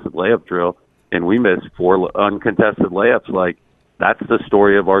uncontested layup drill, and we missed 4 uncontested layups. Like, that's the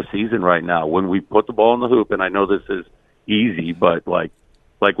story of our season right now. When we put the ball in the hoop, and I know this is easy, but like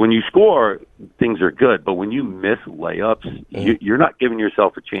when you score, things are good. But when you miss layups, you're not giving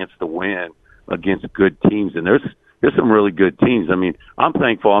yourself a chance to win against good teams. And there's some really good teams. I mean, I'm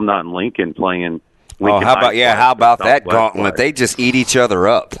thankful I'm not in Lincoln playing. How about that gauntlet? They just eat each other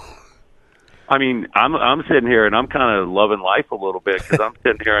up. I mean, I'm sitting here and I'm kind of loving life a little bit, because I'm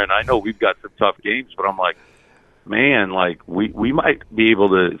sitting here and I know we've got some tough games, but I'm like, man, like we might be able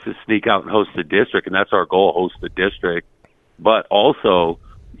to sneak out and host the district, and that's our goal, host the district. But also,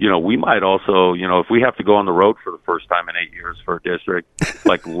 you know, we might also, you know, if we have to go on the road for the first time in 8 years for a district,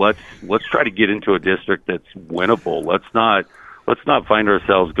 like let's try to get into a district that's winnable. Let's not find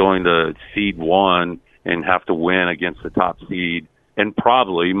ourselves going to seed 1 and have to win against the top seed and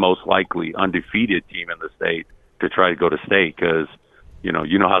probably most likely undefeated team in the state to try to go to state, because you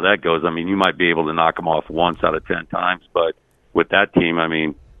know how that goes. I mean, you might be able to knock them off once out of 10 times, but with that team, I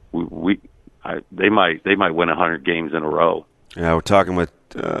mean, they might win 100 games in a row. Yeah, we're talking with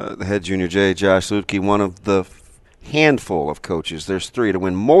the head junior J, Josh Luebke, one of the handful of coaches. There's 3 to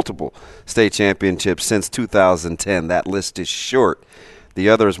win multiple state championships since 2010. That list is short. The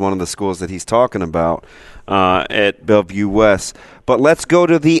other is one of the schools that he's talking about at Bellevue West. But let's go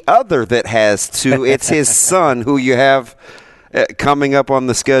to the other that has 2. It's his son, who you have coming up on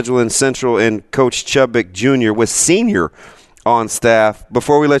the schedule in Central, and Coach Chubbuck Jr. was senior on staff.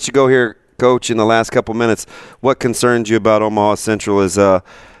 Before we let you go here, Coach, in the last couple minutes, what concerns you about Omaha Central is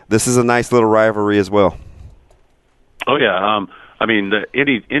this is a nice little rivalry as well. Oh, yeah. I mean,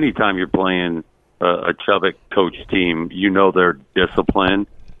 any time you're playing a Chubbuck coach team, you know they're disciplined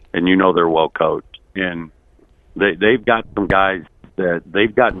and you know they're well coached. And they've got some guys that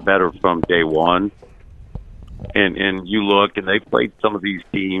they've gotten better from day one. And you look, and they've played some of these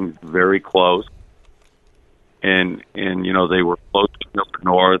teams very close. And you know, they were close to Millard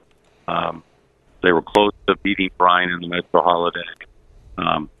North. They were close to beating Bryan in the Metro Holiday.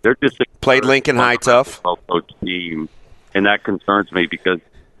 They're just played Lincoln High tough. Well-coached team, and that concerns me because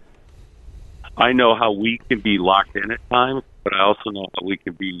I know how we can be locked in at times, but I also know how we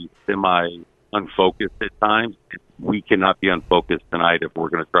can be semi-unfocused at times. We cannot be unfocused tonight if we're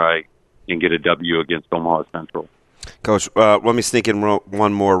going to try and get a W against Omaha Central. Coach, let me sneak in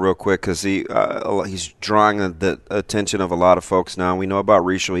one more real quick, because he's drawing the attention of a lot of folks now. We know about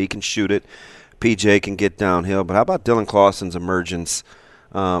Rishel. He can shoot it. PJ can get downhill. But how about Dylan Clausen's emergence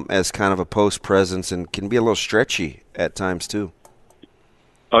as kind of a post presence, and can be a little stretchy at times too?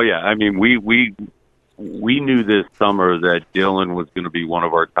 Oh, yeah. I mean, we knew this summer that Dylan was going to be one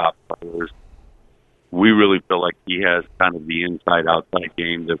of our top players. We really feel like he has kind of the inside-outside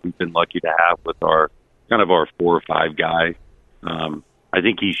game that we've been lucky to have with our 4 or 5 guys. I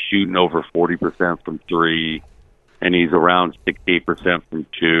think he's shooting over 40% from 3, and he's around 68% from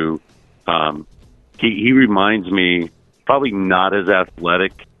 2. He reminds me, probably not as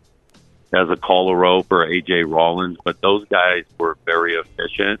athletic as a Colorope or A.J. Rollins, but those guys were very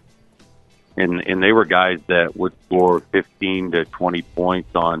efficient, and they were guys that would score 15 to 20 points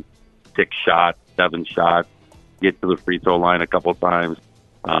on 6 shots, 7 shots, get to the free throw line a couple times.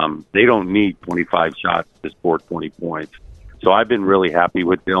 They don't need 25 shots to score 20 points. So I've been really happy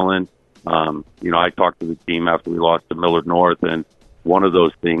with Dylan. You know, I talked to the team after we lost to Millard North, and one of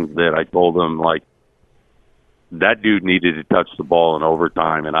those things that I told them, like, that dude needed to touch the ball in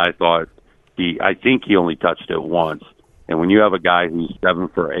overtime, and I think he only touched it once. And when you have a guy who's 7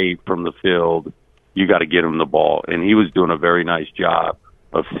 for 8 from the field, you got to get him the ball. And he was doing a very nice job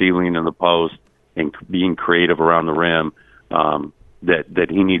of sealing in the post and being creative around the rim. That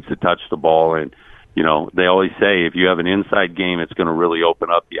he needs to touch the ball. And, you know, they always say if you have an inside game, it's going to really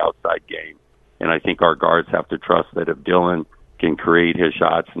open up the outside game. And I think our guards have to trust that if Dylan can create his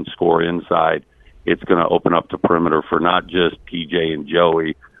shots and score inside, it's going to open up the perimeter for not just PJ and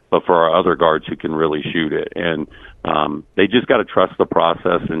Joey, but for our other guards who can really shoot it. And they just got to trust the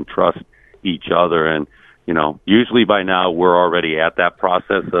process and trust each other. And, usually by now we're already at that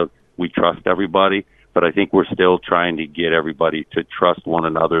process of we trust everybody, but I think we're still trying to get everybody to trust one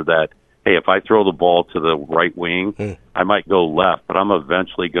another that, hey, if I throw the ball to the right wing, I might go left, but I'm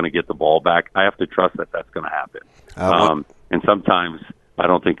eventually going to get the ball back. I have to trust that that's going to happen. And sometimes I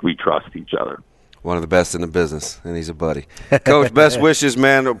don't think we trust each other. One of the best in the business, and he's a buddy. Coach, best wishes,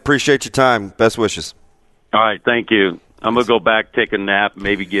 man. Appreciate your time. Best wishes. All right, thank you. I'm going to go back, take a nap,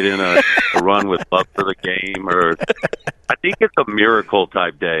 maybe get in a run with Love for the Game. Or I think it's a Miracle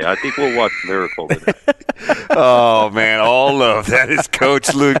type day. I think we'll watch Miracle today. Oh, man, all love. That is Coach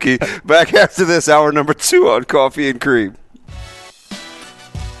Lukey. Back after this, hour number 2 on Coffee and Cream.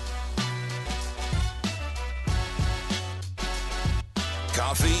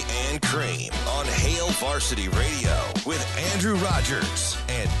 Coffee and Cream on Hail Varsity Radio with Andrew Rogers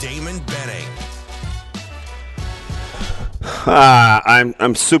and Damon Benning.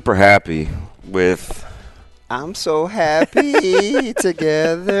 I'm super happy with. I'm so happy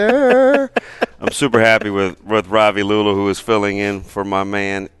together. I'm super happy with Ravi Lula, who is filling in for my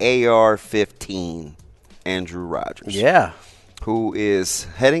man AR-15, Andrew Rogers. Yeah, who is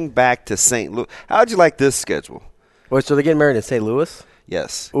heading back to St. Louis. How'd you like this schedule? Wait, so they're getting married in St. Louis?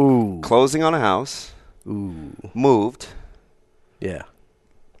 Yes. Ooh. Closing on a house. Ooh. Moved. Yeah.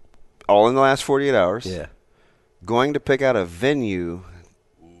 All in the last 48 hours. Yeah. Going to pick out a venue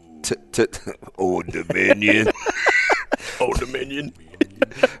to Old Dominion. Old Dominion.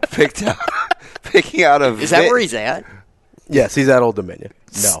 Picking out a Is that where he's at? Yes, he's at Old Dominion.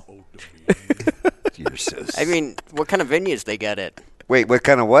 No. You're so I mean, what kind of venues they got at? Wait, what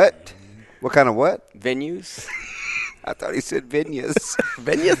kind of what? What kind of what? Venues? I thought he said vignettes.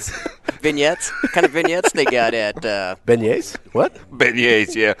 Vignettes? Vignettes? What kind of vignettes they got at? Beignets? What?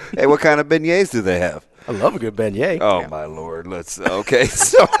 Beignets, yeah. Hey, what kind of beignets do they have? I love a good beignet. Oh, my Lord. Okay,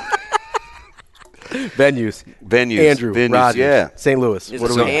 so. Venues. Andrew, venues, Rogers, yeah. St. Louis. Is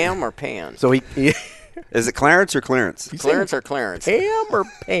what it do we Ham or Pan? So he Is it Clarence or Clarence? Clarence or Clarence? Ham or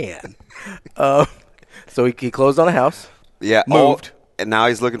Pan? So he closed on a house. Yeah. Moved. And now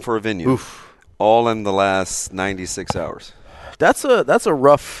he's looking for a venue. Oof. All in the last 96 hours. That's a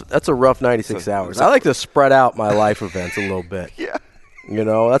rough 96 hours. I like to spread out my life events a little bit. Yeah.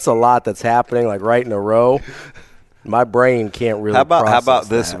 That's a lot that's happening, like right in a row. My brain can't really. How about process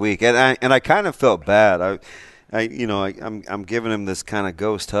this that. week? And I kind of felt bad. I'm giving him this kind of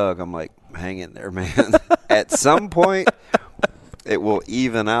ghost hug. I'm like, hang in there, man. At some point, it will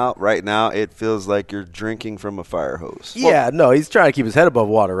even out. Right now, it feels like you're drinking from a fire hose. Yeah, no, he's trying to keep his head above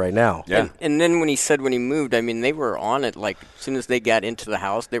water right now. Yeah. And then when he moved, I mean, they were on it. Like, as soon as they got into the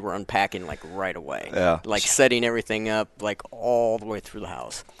house, they were unpacking, like, right away. Yeah. Like, setting everything up, like, all the way through the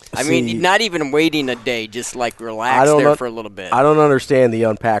house. I mean, not even waiting a day, just, like, relax there for a little bit. I don't understand the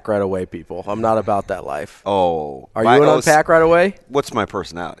unpack right away people. I'm not about that life. Oh. Are you an unpack right away? What's my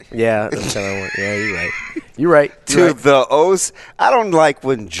personality? Yeah, that's kind of yeah, you're right. You're right. The O's, I don't like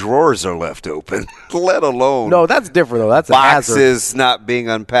when drawers are left open, let alone. No, that's different, though. That's a hazard. Boxes not being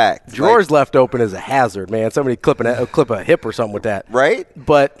unpacked. Drawers left open is a hazard, man. Somebody clip a hip or something with that. Right?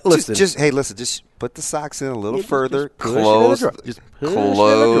 But listen. Just put the socks in a little further. Close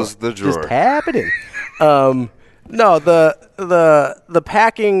the drawer. Just tap it in. No, the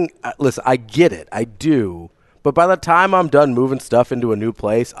packing, listen, I get it. I do. But by the time I'm done moving stuff into a new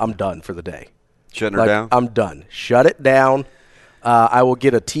place, I'm done for the day. Shutting her down? I'm done. Shut it down. I will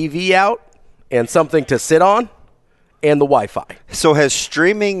get a TV out and something to sit on and the Wi-Fi. So has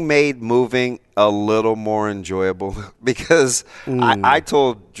streaming made moving a little more enjoyable? Because I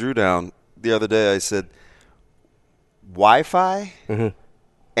told Drew down the other day, I said, Wi-Fi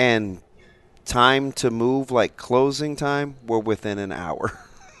and time to move, like closing time, were within an hour.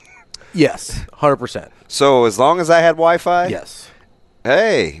 Yes, 100%. So as long as I had Wi-Fi? Yes.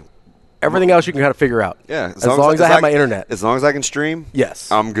 Hey. Everything else you can kind of figure out. Yeah. As long as I have my internet. As long as I can stream?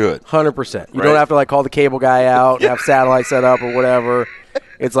 Yes. I'm good. 100%. You don't have to, like, call the cable guy out and have satellite set up or whatever.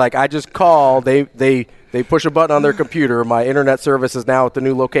 It's like I just call. They push a button on their computer. My internet service is now at the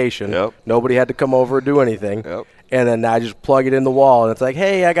new location. Yep. Nobody had to come over or do anything. Yep. And then I just plug it in the wall, and it's like,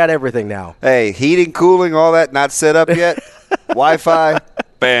 hey, I got everything now. Hey, heating, cooling, all that not set up yet? Wi-Fi?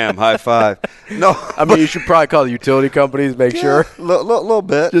 Bam, high five. No, I mean, you should probably call the utility companies, make sure. Little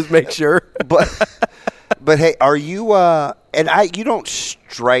bit. Just make sure. But hey, are you you don't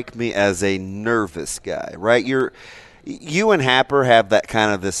strike me as a nervous guy, right? You and Happer have that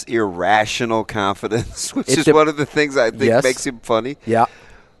kind of this irrational confidence, which is one of the things I think makes him funny. Yeah.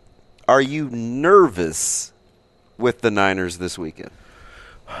 Are you nervous with the Niners this weekend?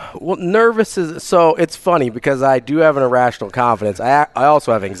 Well, nervous is so it's funny because I do have an irrational confidence. I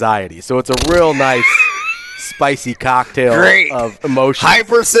also have anxiety, so it's a real nice. spicy cocktail of emotion.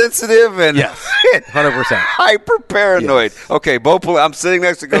 Hypersensitive and yes, 100%. Hyper paranoid. Yes. Okay, I'm sitting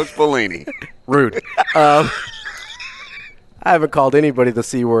next to Coach Pelini. Rude. I haven't called anybody the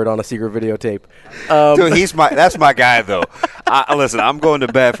C word on a secret videotape. Dude, that's my guy though. Listen, I'm going to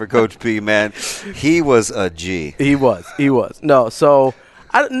bat for Coach P, man. He was a G. He was. No, so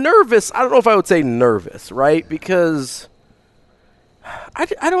nervous. I don't know if I would say nervous, right? Because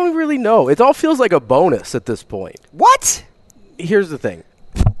I don't really know. It all feels like a bonus at this point. What? Here's the thing.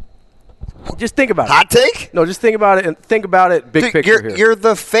 Just think about Hot take? No, just think about it and think about it big picture here. You're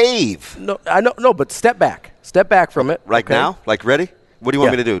the fave. No, I know. No, but step back. Step back from it. Right now? Like ready? What do you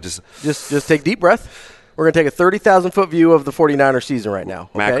want me to do? Just take a deep breath. We're going to take a 30,000-foot view of the 49ers season right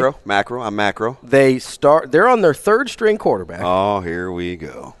now. Okay? Macro. I'm macro. They're on their third-string quarterback. Oh, here we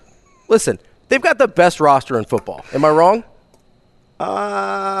go. Listen, they've got the best roster in football. Am I wrong?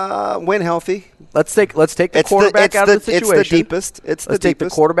 When healthy. Let's take the quarterback out of the situation. It's the deepest. Let's take the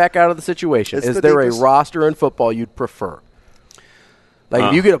quarterback out of the situation. Is there a roster in football you'd prefer? Like,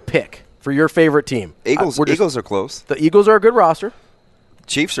 if you get a pick for your favorite team. Eagles are close. The Eagles are a good roster.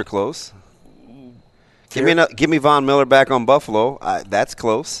 Chiefs are close. Give me Von Miller back on Buffalo. That's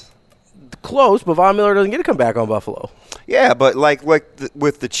close. Close, but Von Miller doesn't get to come back on Buffalo. Yeah, but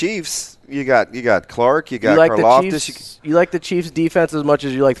with the Chiefs, you got Clark, you got Karlaftis. You like the Chiefs' defense as much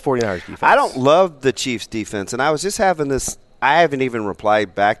as you like the 49ers' defense. I don't love the Chiefs' defense, and I was just having this. I haven't even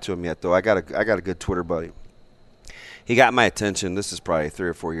replied back to him yet, though. I got a good Twitter buddy. He got my attention. This is probably 3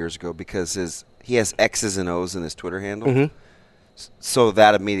 or 4 years ago because he has X's and O's in his Twitter handle. Mm-hmm. So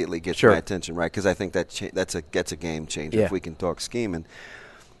that immediately gets my attention, right? Because I think that's a game changer if we can talk scheme.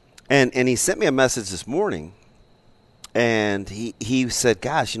 And he sent me a message this morning, and he said,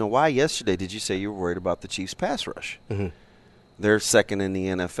 "Gosh, why yesterday did you say you were worried about the Chiefs' pass rush? Mm-hmm. They're second in the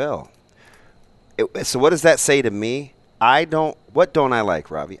NFL." So what does that say to me? What don't I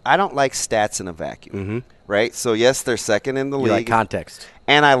like, Ravi? I don't like stats in a vacuum, mm-hmm. right? So, yes, they're second in the league. You like context.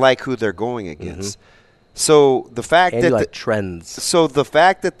 And I like who they're going against. Mm-hmm. So the fact and that you like trends. So the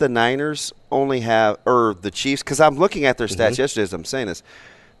fact that the Niners only have – or the Chiefs – because I'm looking at their stats mm-hmm. yesterday as I'm saying this.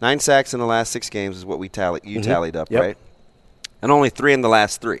 9 sacks in the last 6 games is what we tallied up, yep. right? And only 3 in the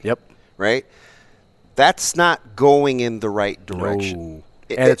last 3. Yep. Right? That's not going in the right direction. No.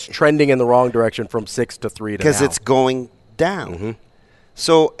 It's trending in the wrong direction from 6 to 3 to now. Because it's going down. Mm-hmm.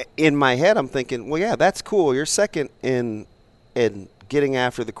 So in my head, I'm thinking, well, yeah, that's cool. You're second in getting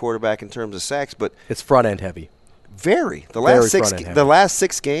after the quarterback in terms of sacks, but it's front end heavy. The last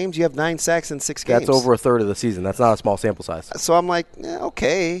 6 games, you have 9 sacks in 6 games. That's over a third of the season. That's not a small sample size. So I'm like,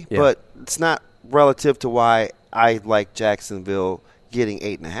 okay, but it's not relative to why I like Jacksonville getting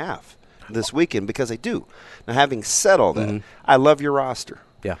 8.5 this weekend, because I do. Now, having said all that, mm-hmm. I love your roster.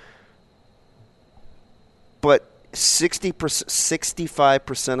 Yeah. But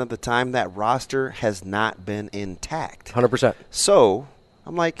 65% of the time, that roster has not been intact. 100%. So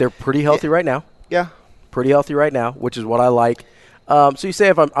I'm like, they're pretty healthy right now. Yeah. Pretty healthy right now, which is what I like. So you say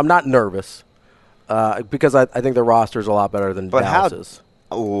if I'm not nervous, because I think the roster is a lot better than Dallas's.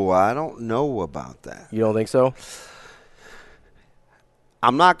 I don't know about that. You don't think so?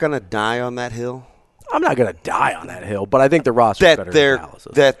 I'm not going to die on that hill. I'm not going to die on that hill, but I think the roster is better than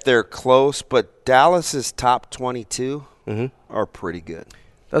Dallas's. That they're close, but Dallas's top 22 mm-hmm. are pretty good.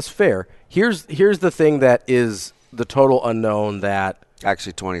 That's fair. Here's the thing that is the total unknown that –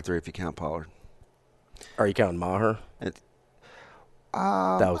 actually 23 if you count Pollard. Are you counting Maher?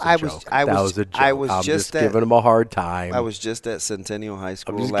 That was a joke. I'm just giving him a hard time. I was just at Centennial High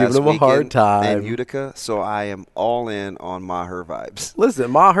School last weekend. Giving him a hard time. In Utica, so I am all in on Maher vibes.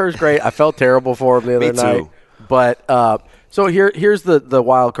 Listen, Maher's great. I felt terrible for him the other night. But so here's the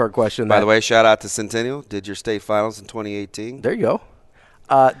wild card question. By the way, shout out to Centennial. Did your state finals in 2018. There you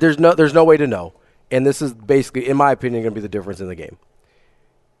go. There's no way to know, and this is basically, in my opinion, going to be the difference in the game.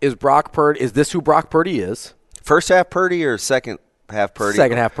 Is this who Brock Purdy is? First half Purdy or second half Purdy?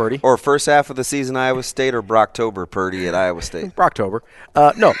 Second half Purdy. Or first half of the season Iowa State or Brocktober Purdy at Iowa State? Brocktober.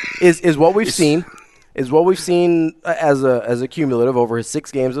 No, is what we've seen as a cumulative over his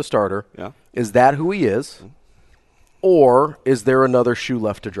 6 games as starter. Yeah. Is that who he is? Or is there another shoe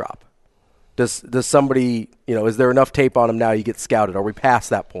left to drop? Does somebody, is there enough tape on him now you get scouted? Are we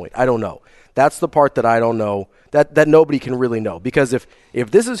past that point? I don't know. That's the part that I don't know, that nobody can really know. Because if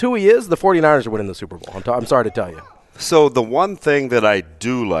this is who he is, the 49ers are winning the Super Bowl. I'm sorry to tell you. So the one thing that I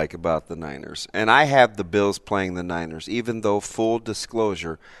do like about the Niners, and I have the Bills playing the Niners, even though, full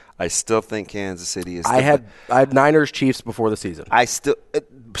disclosure, I still think Kansas City is. I had Niners Chiefs before the season. I had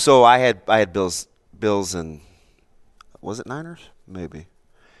Bills and was it Niners? Maybe.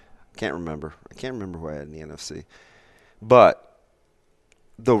 Can't remember. I can't remember who I had in the NFC. But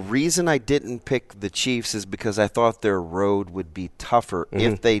the reason I didn't pick the Chiefs is because I thought their road would be tougher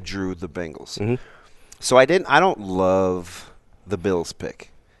if they drew the Bengals. So I don't love the Bills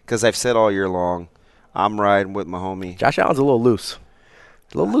pick because I've said all year long, I'm riding with my homie. Josh Allen's a little loose.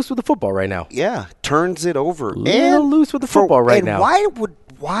 A little loose with the football right now. Yeah, turns it over. A little loose with the football right now.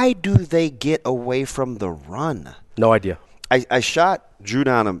 Why do they get away from the run? No idea. I drew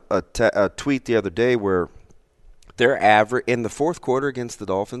down a tweet the other day where their average in the fourth quarter against the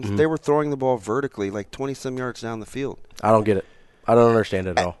Dolphins, they were throwing the ball vertically like 20-some yards down the field. I don't get it. I don't understand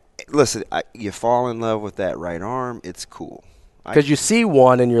it at all. Listen, you fall in love with that right arm, it's cool. Because you see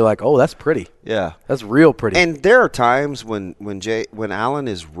one and you're like, oh, that's pretty. Yeah. That's real pretty. And there are times when Allen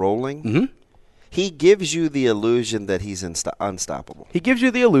is rolling, he gives you the illusion that he's unstoppable. He gives you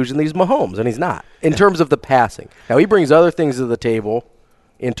the illusion that he's Mahomes, and he's not, in terms of the passing. Now, he brings other things to the table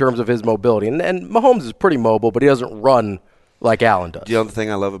in terms of his mobility. And Mahomes is pretty mobile, but he doesn't run like Allen does. The other thing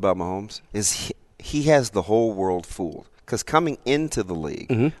I love about Mahomes is he has the whole world fooled. Because coming into the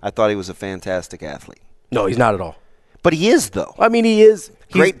league, I thought he was a fantastic athlete. No, he's not at all. But he is, though. I mean, he is.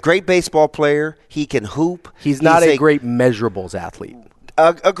 Great baseball player. He can hoop. He's not a great measurables athlete.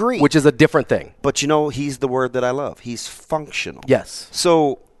 Agreed. Which is a different thing. But, he's the word that I love. He's functional. Yes.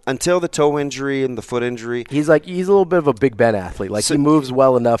 So until the toe injury and the foot injury. He's a little bit of a Big Ben athlete. He moves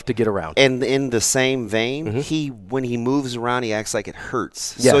well enough to get around. And in the same vein, when he moves around, he acts like it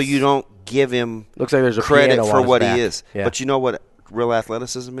hurts. Yes. So you don't give him Looks like there's a credit for what back. He is. Yeah. But you know what real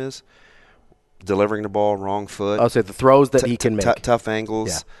athleticism is? Delivering the ball wrong foot. I'll say the throws that he can make. Tough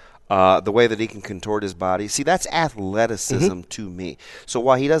angles. Yeah. The way that he can contort his body. See, that's athleticism to me. So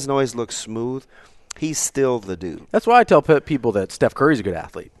while he doesn't always look smooth, he's still the dude. That's why I tell people that Steph Curry's a good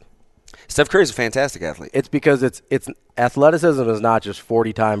athlete. Steph Curry's a fantastic athlete. It's because it's athleticism is not just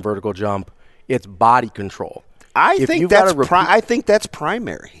 40-time vertical jump. It's body control. I think that's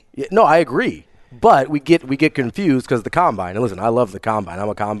primary. Yeah, no, I agree. But we get confused because of the combine. And listen, I love the combine. I'm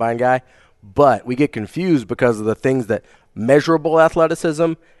a combine guy. But we get confused because of the things that measurable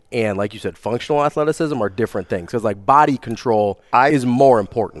athleticism and, like you said, functional athleticism are different things. Because, body control is more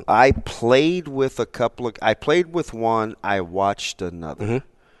important. I played with one. I watched another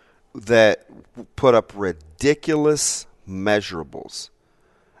that put up ridiculous measurables.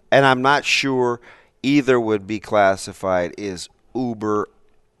 And I'm not sure either would be classified as uber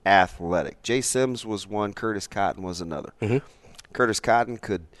athletic. Jay Sims was one. Curtis Cotton was another. Curtis Cotton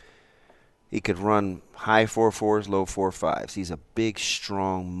could run high 4.4s, low 4.5s. He's a big,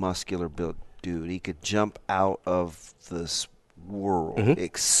 strong, muscular built dude. He could jump out of this world.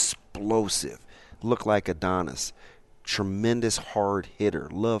 Explosive. Look like Adonis. Tremendous hard hitter.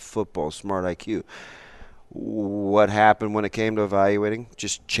 Love football. Smart IQ. What happened when it came to evaluating?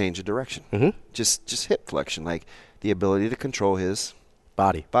 Just change of direction. Just hip flexion. Like the ability to control his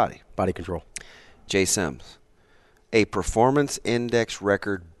body control. Jay Sims. A performance index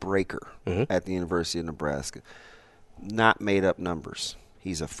record breaker at the University of Nebraska. Not made up numbers.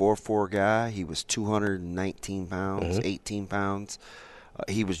 He's a 4'4" guy. He was 219 pounds, 18 pounds.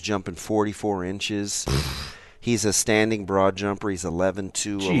 He was jumping 44 inches. He's a standing broad jumper. He's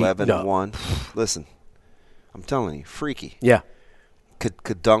 11'2", 11'1". Listen, I'm telling you, freaky. Yeah.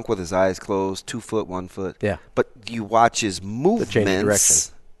 Could dunk with his eyes closed, 2 foot, 1 foot. Yeah. But you watch his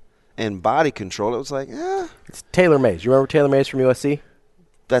movements and body control, it was like, It's Taylor Mays. You remember Taylor Mays from USC?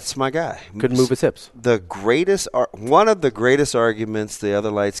 That's my guy. Couldn't move his hips. One of the greatest arguments the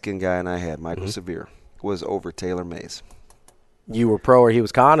other light-skinned guy and I had, Michael Severe, was over Taylor Mays. You were pro or he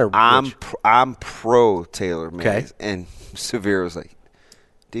was con? Or I'm pro Taylor Mays. Okay. And Severe was like,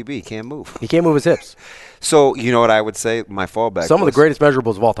 DB, he can't move. He can't move his hips. So, you know what I would say? My fallback Some of the greatest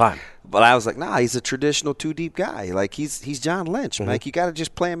measurables of all time. But I was like, nah, he's a traditional two-deep guy. Like, he's John Lynch, Mike. You got to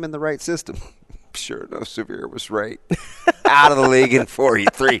just play him in the right system. Sure enough, Severe was right. Out of the league in 3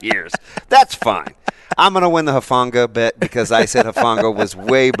 years. That's fine. I'm going to win the Hufanga bet because I said Hufanga was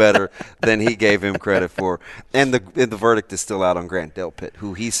way better than he gave him credit for. And the verdict is still out on Grant Delpit,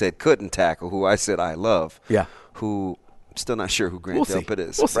 who he said couldn't tackle, who I said I love. Yeah. Who I'm still not sure who Grant Delpit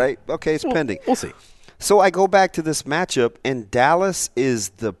is. We'll right? See. Okay, it's pending. We'll see. So I go back to this matchup, and Dallas is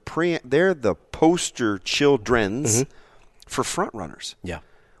they're the poster childrens for front runners. Yeah.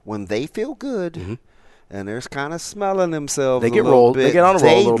 When they feel good and they're kind of smelling themselves they get rolled. Bit, they get on a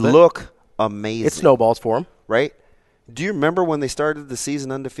roll a little bit. They look amazing. It snowballs for them. Right? Do you remember when they started the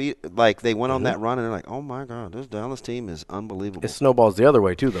season undefeated? Like, they went on that run, and they're like, oh, my God, this Dallas team is unbelievable. It snowballs the other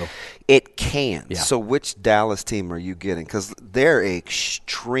way, too, though. It can. Yeah. So which Dallas team are you getting? Because they're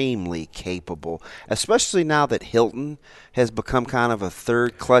extremely capable, especially now that Hilton has become kind of a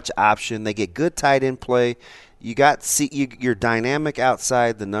third clutch option. They get good tight end play. You got you're dynamic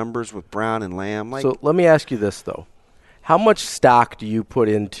outside the numbers with Brown and Lamb. So let me ask you this, though. How much stock do you put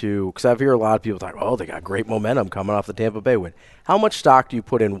into – because I've heard a lot of people talk, oh, they got great momentum coming off the Tampa Bay win. How much stock do you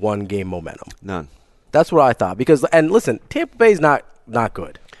put in one-game momentum? None. That's what I thought. Because – and listen, Tampa Bay's not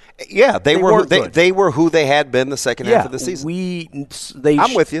good. Yeah, they were who they had been the second half of the season.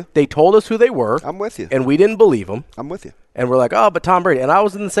 I'm with you. They told us who they were. I'm with you. And we didn't believe them. I'm with you. And we're like, oh, but Tom Brady. And I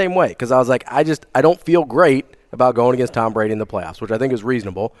was in the same way because I was like, I don't feel great about going against Tom Brady in the playoffs, which I think is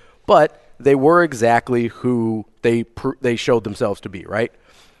reasonable. But – they were exactly who they showed themselves to be, right?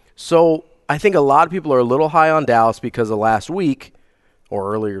 So I think a lot of people are a little high on Dallas because of last week,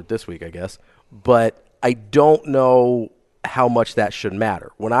 or earlier this week, I guess. But I don't know how much that should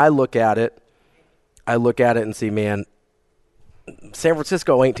matter. When I look at it and see, man, San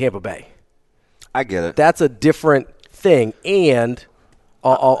Francisco ain't Tampa Bay. I get it. That's a different thing. And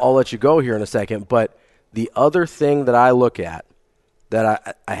I'll let you go here in a second. But the other thing that I look at,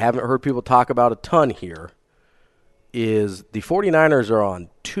 that I haven't heard people talk about a ton here, is the 49ers are on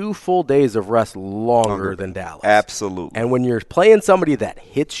 2 full days of rest longer than Dallas. Absolutely. And when you're playing somebody that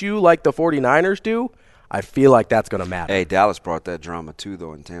hits you like the 49ers do, I feel like that's going to matter. Hey, Dallas brought that drama too,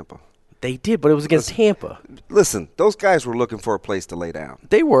 though, in Tampa. They did, but it was against Tampa. Listen, those guys were looking for a place to lay down.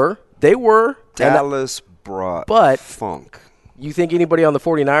 They were. Dallas brought funk. You think anybody on the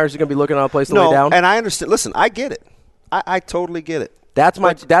 49ers is going to be looking on a place to lay down? And I understand. Listen, I get it. I totally get it. That's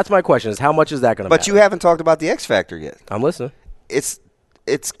my question, is how much is that going to matter? But you haven't talked about the X factor yet. I'm listening. It's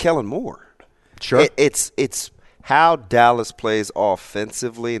Kellen Moore. Sure. It's how Dallas plays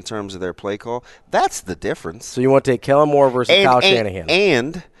offensively in terms of their play call. That's the difference. So you want to take Kellen Moore versus Kyle Shanahan.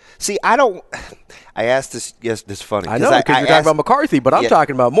 And see, I asked this. Yes, this is funny. I know because you're talking about McCarthy, but I'm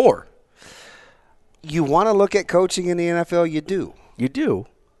talking about Moore. You want to look at coaching in the NFL? You do. You do.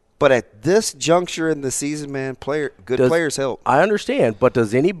 But at this juncture in the season, man, players help. I understand, but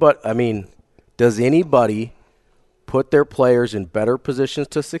does anybody put their players in better positions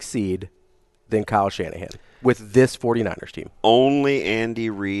to succeed than Kyle Shanahan with this 49ers team? Only Andy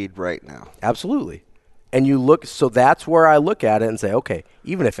Reid right now. Absolutely. And you look, so that's where I look at it and say, okay,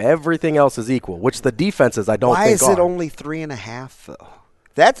 even if everything else is equal, which the defenses I don't think are. Why is it only 3.5 though?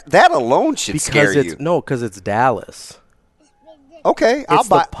 That alone should scare you. No, because it's Dallas. Okay, it's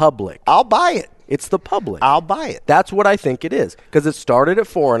the public. I'll buy it. It's the public. I'll buy it. That's what I think it is. Because it started at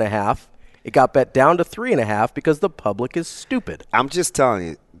 4.5. It got bet down to 3.5 because the public is stupid. I'm just telling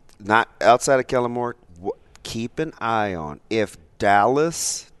you, not outside of Kellen Moore, keep an eye on if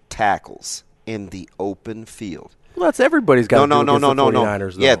Dallas tackles in the open field. Well, that's everybody's got to do against the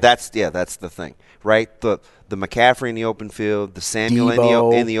 49ers, though. Yeah, that's the thing, right? The McCaffrey in the open field, the Samuel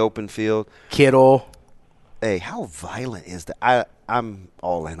in the open field. Kittle. Hey, how violent is that? I'm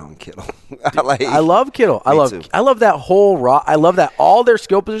all in on Kittle. I love Kittle. I love that whole I love that all their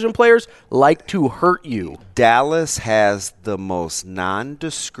skill position players like to hurt you. Dallas has the most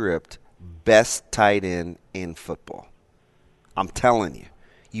nondescript, best tight end in football. I'm telling you.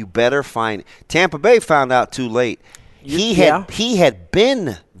 You better find it. Tampa Bay found out too late. He had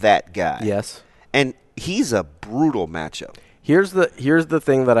been that guy. Yes. And he's a brutal matchup. Here's the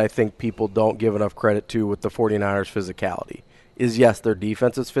thing that I think people don't give enough credit to with the 49ers' physicality is, yes, their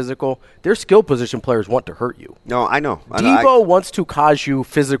defense is physical. Their skill position players want to hurt you. No, I know. Debo wants to cause you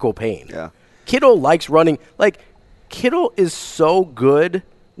physical pain. Yeah. Kittle likes running. Like, Kittle is so good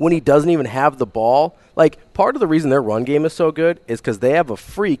when he doesn't even have the ball. Like, part of the reason their run game is so good is because they have a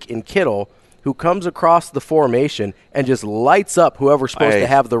freak in Kittle who comes across the formation and just lights up whoever's supposed to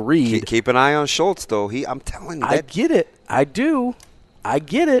have the read. Keep an eye on Schultz, though. I'm telling you. I get it. I do. I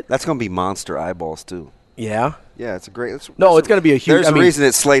get it. That's going to be monster eyeballs, too. Yeah? Yeah, it's a great – it's going to be a huge – There's a reason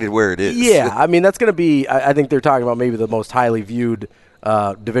it's slated where it is. Yeah, I mean, that's going to be – I think they're talking about maybe the most highly viewed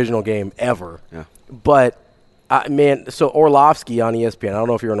divisional game ever. Yeah. But, man, so Orlovsky on ESPN. I don't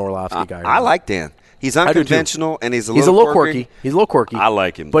know if you're an Orlovsky guy or not. I like Dan. He's unconventional and he's a little quirky. He's a little quirky. I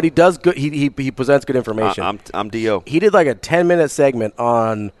like him. But he does good. He presents good information. I'm D.O. He did like a 10-minute segment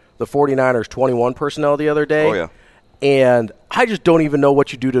on the 49ers 21 personnel the other day. Oh, yeah. And I just don't even know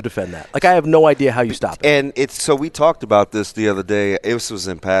what you do to defend that. Like, I have no idea how you stop it. And so we talked about this the other day. This was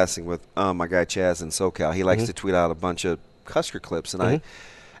in passing with my guy Chaz in SoCal. He likes to tweet out a bunch of Cusker clips. And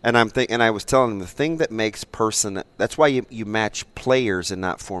And I was telling him the thing that makes that's why you match players and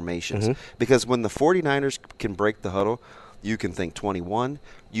not formations. Mm-hmm. Because when the 49ers can break the huddle, you can think 21,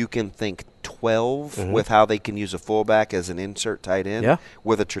 you can think 12 with how they can use a fullback as an insert tight end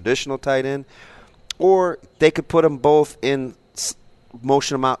with a traditional tight end. Or they could put them both in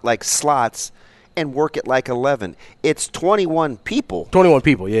motion amount like slots and work it like 11. It's 21 people. 21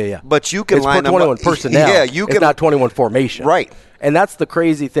 people, yeah. But you can line them up. 21 personnel. Yeah, you can. It's not 21 formation. Right. And that's the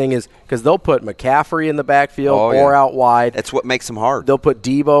crazy thing is because they'll put McCaffrey in the backfield or out wide. That's what makes them hard. They'll put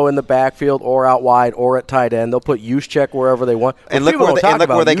Debo in the backfield or out wide or at tight end. They'll put Juszczyk wherever they want. And look where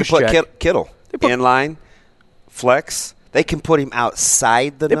they can put Kittle. In line, flex. They can put him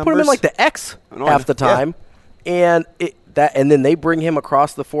outside the numbers. They put him in like the X half the time. Yeah. And then they bring him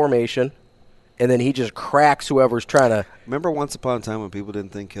across the formation. And then he just cracks whoever's trying to. Remember once upon a time when people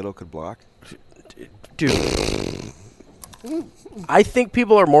didn't think Kittle could block? Dude. I think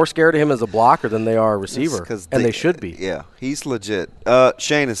people are more scared of him as a blocker than they are a receiver. And they should be. Yeah, he's legit.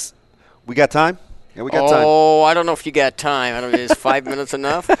 Shane, we got time? Yeah, we got time. Oh, I don't know if you got time. I don't know. Is 5 minutes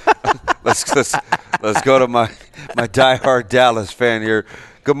enough? Let's go to my diehard Dallas fan here.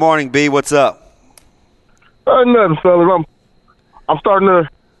 Good morning, B. What's up? Nothing, fellas. I'm starting to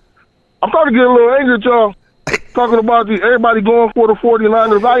get a little angry at y'all talking about everybody going for the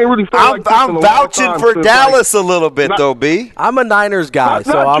 49ers. I ain't really feeling I'm vouching for Dallas a little bit, though, B. I'm a Niners guy,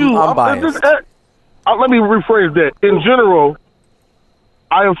 so I'm biased. Let me rephrase that. In general,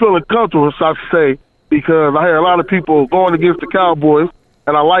 I am feeling comfortable, so I say, because I hear a lot of people going against the Cowboys,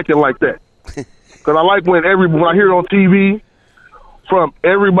 and I like it like that. Because I like when I hear it on TV from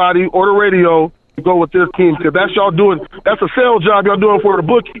everybody or the radio, go with this team, because that's a sales job y'all doing for the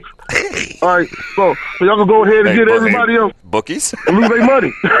bookies. All right, so y'all can go ahead and get everybody else bookies and lose their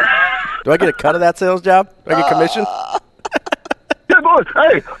money. Do I get a cut of that sales job? Do I get commission? Yeah, go ahead.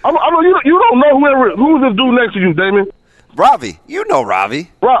 Hey, I know you don't know who's this dude next to you, Damon. Ravi, you know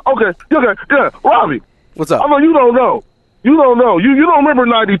Ravi. Okay, yeah, Ravi. What's up? I know you don't know. You don't know. You don't remember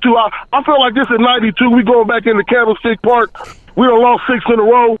 92. I feel like this is 92. We going back into Candlestick Park. We done lost 6 in a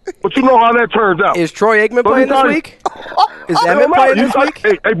row, but you know how that turns out. Is Troy Aikman playing this week? Is Emmett playing this week?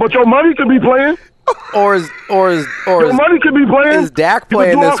 Hey, but your money could be playing. Or is your money could be playing. Is Dak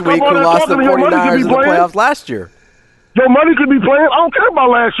playing this week who lost the 49ers in the playoffs last year? Your money could be playing. I don't care about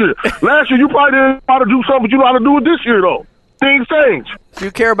last year. Last year you probably didn't know how to do something, but you know how to do it this year, though. Things change. So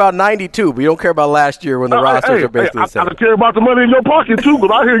you care about 92, but you don't care about last year when the rosters are basically the same. I care about the money in your pocket, too,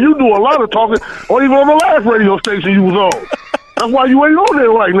 because I hear you do a lot of talking, or even on the last radio station you was on. That's why you ain't on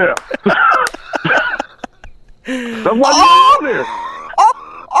there right now. That's why you ain't on there.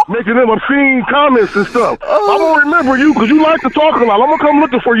 Making them obscene comments and stuff. I won't remember you because you like to talk a lot. I'm going to come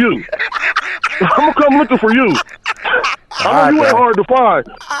looking for you. I know you ain't hard to find.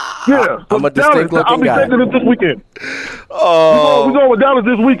 Yeah. I'm a distinct-looking guy. I'll be taking it this weekend. We're going with Dallas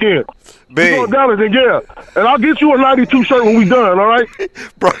this weekend. We're going with Dallas, and I'll get you a 92 shirt when we done, all right?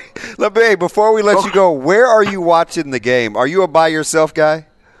 Bro, before we let you go, where are you watching the game? Are you a by-yourself guy?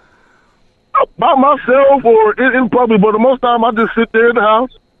 By myself or in public, but the most time I just sit there in the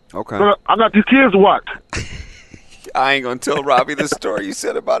house. Okay. But I got these kids to watch. I ain't going to tell Robbie the story you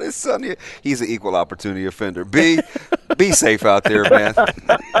said about his son. He's an equal opportunity offender. Be safe out there, man.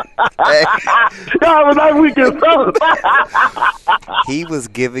 Hey. Have a nice weekend, fellas. He was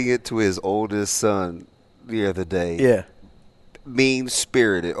giving it to his oldest son the other day. Yeah.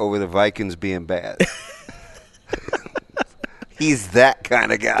 Mean-spirited over the Vikings being bad. He's that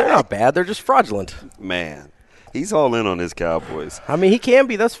kind of guy. They're not bad. They're just fraudulent. Man, he's all in on his Cowboys. I mean, he can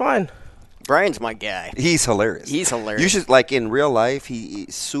be. That's fine. Brian's my guy. He's hilarious. You should, in real life,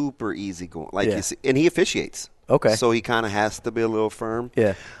 he's super easygoing. And he officiates. Okay. So he kind of has to be a little firm.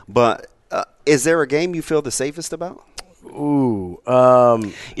 Yeah. But is there a game you feel the safest about? Ooh.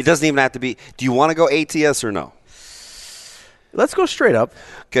 It doesn't even have to be. Do you want to go ATS or no? Let's go straight up.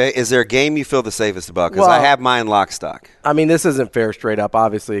 Okay. Is there a game you feel the safest about? Because I have mine lock stock. I mean, this isn't fair straight up.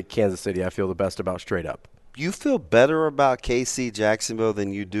 Obviously, at Kansas City, I feel the best about straight up. You feel better about KC Jacksonville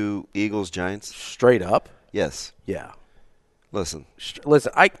than you do Eagles Giants? Straight up? Yes. Yeah. Listen,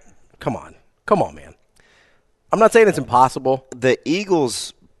 come on, man. I'm not saying it's impossible. The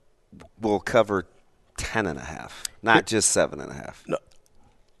Eagles will cover 10.5, not just 7.5. No,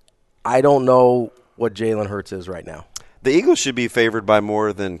 I don't know what Jalen Hurts is right now. The Eagles should be favored by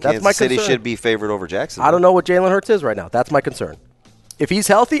more than Kansas City should be favored over Jacksonville. I don't know what Jalen Hurts is right now. That's my concern. If he's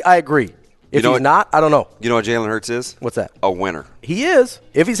healthy, I agree. If he's not, I don't know. You know what Jalen Hurts is? What's that? A winner. He is.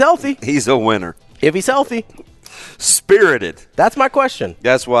 If he's healthy. He's a winner. If he's healthy. Spirited. That's my question.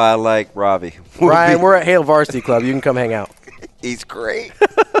 That's why I like Ravi. Ryan, we're at Hale Varsity Club. You can come hang out. He's great.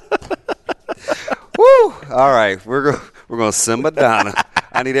 All right, we're gonna simmer down.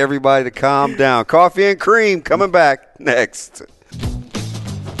 I need everybody to calm down. Coffee and Cream coming back next.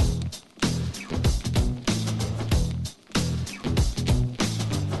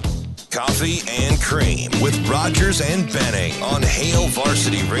 Coffee and Cream with Rogers and Benning on Hail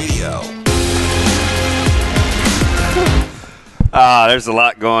Varsity Radio. There's a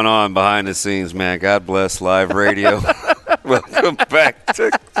lot going on behind the scenes, man. God bless live radio. Welcome back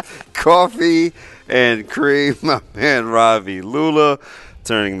to Coffee and Cream. My man Ravi Lula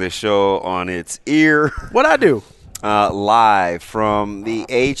turning the show on its ear. What'd I do? Live from the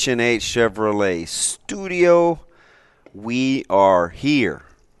H&H Chevrolet studio. We are here.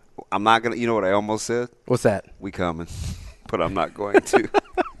 I'm not going to – you know what I almost said? What's that? We coming. But I'm not going to.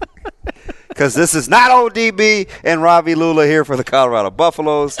 Because this is not ODB and Ravi Lula here for the Colorado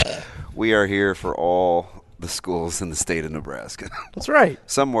Buffaloes. We are here for all the schools in the state of Nebraska. That's right.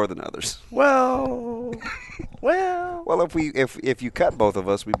 Some more than others. Well, if you cut both of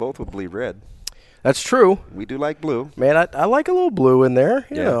us, we both would bleed red. That's true. We do like blue. Man, I like a little blue in there,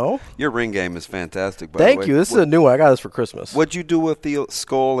 you know. Your ring game is fantastic, by the way. Thank you. This is a new one. I got this for Christmas. What'd you do with the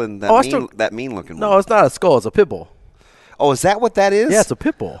skull and that mean-looking one? No, it's not a skull. It's a pit bull. Oh, is that what that is? Yeah, it's a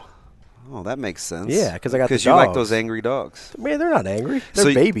pit bull. Oh, that makes sense. Yeah, because I got the dogs. Because you like those angry dogs. Man, they're not angry.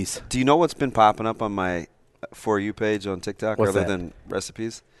 They're babies. Do you know what's been popping up on my For You page on TikTok other than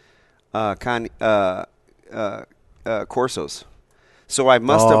recipes? Corsos. So I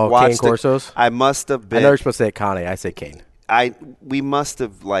must have watched Cane Corsos? I must have been. I know you're supposed to say Cane. I say Cane. We must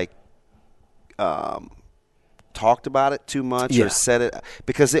have talked about it too much or said it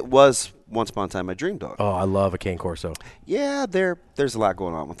because it was once upon a time my dream dog. Oh, I love a Cane Corso. Yeah, there's a lot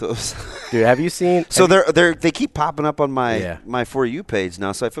going on with those. Dude, have you seen? So they keep popping up on my For You page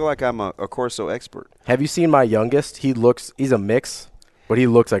now. So I feel like I'm a Corso expert. Have you seen my youngest? He's a mix, but he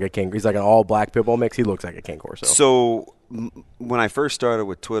looks like a Cane. He's like an all black pit bull mix. He looks like a Cane Corso. So when I first started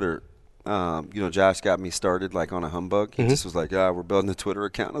with Twitter, Josh got me started like on a humbug. He just was like, we're building a Twitter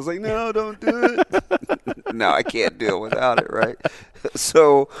account. I was like, no, don't do it. No, I can't do it without it, right?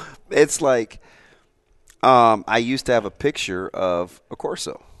 So it's like I used to have a picture of a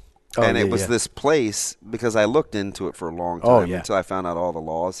Corso. And it was this place because I looked into it for a long time until I found out all the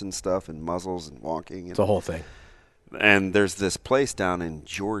laws and stuff and muzzles and walking. It's a whole thing. And there's this place down in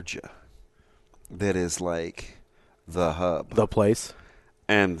Georgia that is like the hub. The place.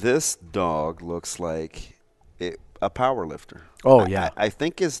 And this dog looks like a power lifter. Oh, yeah. I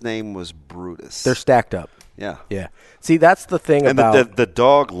think his name was Brutus. They're stacked up. Yeah. Yeah. See, that's the thing about. And the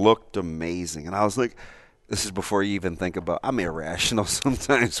dog looked amazing. And I was like, this is before you even think about. I'm irrational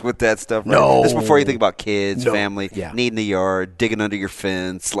sometimes with that stuff. Right? No. This is before you think about kids, family, needing the yard, digging under your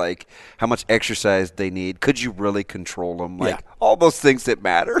fence, like how much exercise they need. Could you really control them? Like all those things that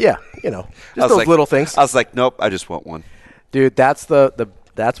matter. Yeah. Just those little things. I was like, nope, I just want one. Dude, that's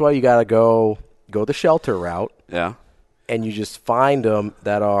that's why you got to go the shelter route. Yeah. And you just find them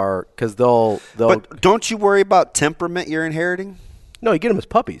that are – because they'll – But don't you worry about temperament you're inheriting? No, you get them as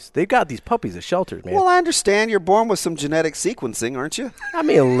puppies. They've got these puppies at shelters, man. Well, I understand. You're born with some genetic sequencing, aren't you? I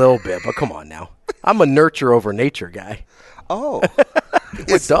mean, a little bit, but come on now. I'm a nurture over nature guy. Oh.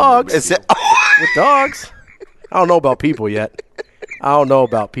 With dogs. With dogs. I don't know about people yet. I'm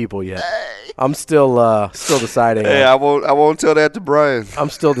still deciding. Hey, I won't tell that to Brian. I'm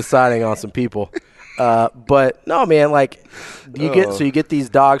still deciding on some people. But no, man, like you get these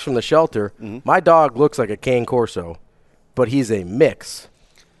dogs from the shelter. Mm-hmm. My dog looks like a Cane Corso, but he's a mix,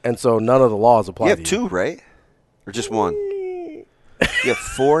 and so none of the laws apply. You have two, right? Or just one? You have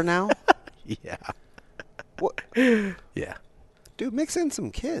 4 now? Yeah. What? Yeah. Dude, mix in some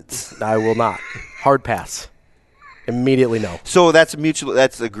kids. I will not. Hard pass. Immediately no. So that's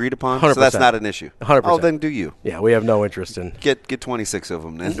agreed upon? 100%. So that's not an issue? 100%. Oh, then do you. Yeah, we have no interest in. Get 26 of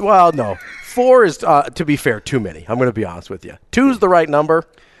them then. Well, no. 4 is, to be fair, too many. I'm going to be honest with you. 2 is the right number.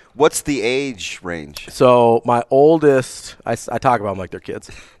 What's the age range? So my oldest, I talk about them like they're kids.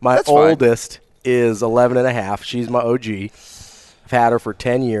 My oldest is 11 and a half. She's my OG. I've had her for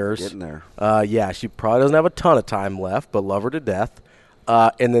 10 years. Getting there. Yeah, she probably doesn't have a ton of time left, but love her to death.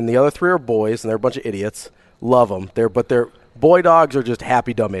 And then the other 3 are boys, and they're a bunch of idiots. Love them. They're boy dogs are just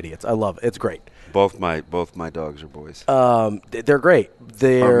happy dumb idiots. I love it. It's great. Both my dogs are boys. They're great.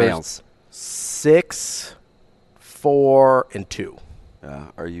 They're males. 6, 4, and 2.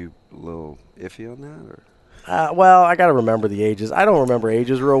 Are you a little iffy on that? Or? Well, I got to remember the ages. I don't remember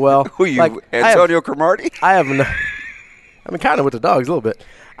ages real well. Who you, like, Antonio Cromartie? I have no. I mean, kind of with the dogs a little bit.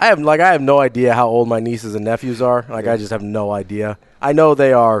 I have no idea how old my nieces and nephews are. Like, I just have no idea. I know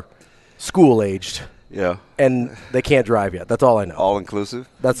they are school aged. Yeah. And they can't drive yet. That's all I know. All inclusive?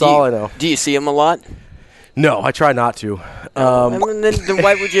 That's all I know. Do you see them a lot? No, I try not to. Then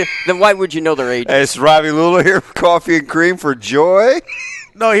why would you? Then why would you know their age? Hey, it's Ravi Lula here for Coffee and Cream for joy.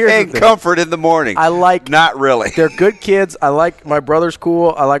 No, here's and the thing. Comfort in the morning. I like. Not really. They're good kids. I like my brother's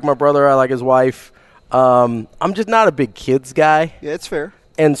cool. I like my brother. I like his wife. I'm just not a big kids guy. Yeah, it's fair.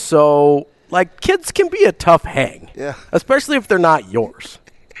 And so, like, kids can be a tough hang. Yeah. Especially if they're not yours,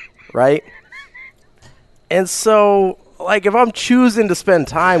 right? And so, like, if I'm choosing to spend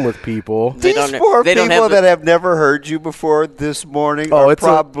time with people, these poor people that have never heard you before this morning are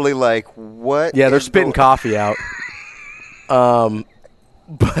probably like, what? Yeah, they're spitting coffee out.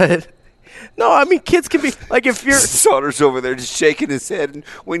 But no, I mean, kids can be like, if you're Sauter's over there just shaking his head, and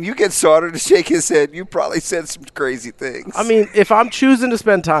when you get Sauter to shake his head, you probably said some crazy things. I mean, if I'm choosing to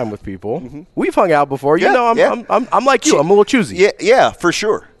spend time with people, we've hung out before. You know, I'm like you. I'm a little choosy. Yeah, for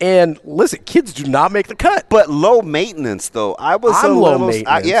sure. And listen, kids do not make the cut. But low maintenance, though. I'm low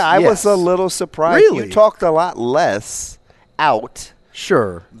maintenance. I was a little surprised. Really? You talked a lot less out.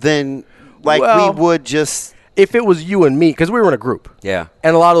 Sure. Than like we would just. If it was you and me, because we were in a group. Yeah.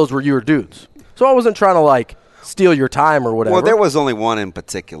 And a lot of those were your dudes. So I wasn't trying to, like, steal your time or whatever. Well, there was only one in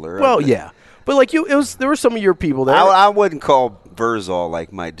particular. Well, yeah. But, like, there were some of your people there. I wouldn't call Verzal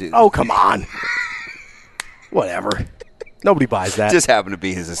like my dude. Oh, come on. Whatever. Nobody buys that. Just happened to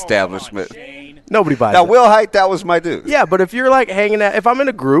be his establishment. Nobody buys that. Now, Will Height, that was my dude. Yeah, but if you're, like, hanging out, if I'm in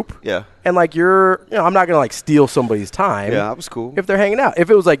a group. Yeah. And, like, I'm not going to, like, steal somebody's time. Yeah, that was cool. If they're hanging out. If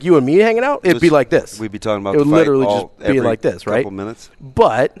it was, like, you and me hanging out, it'd be like this. We'd be talking about it would the fight literally just be like this, right? Couple minutes.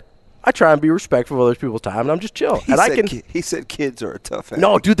 But I try and be respectful of other people's time, and I'm just chill. He said kids are a tough hang.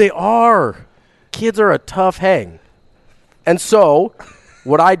 No, dude, they are. Kids are a tough hang. And so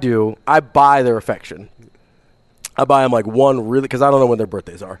what I do, I buy their affection. I buy them, like, one really – because I don't know when their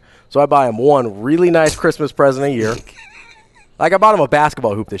birthdays are. So I buy them one really nice Christmas present a year. Like, I bought them a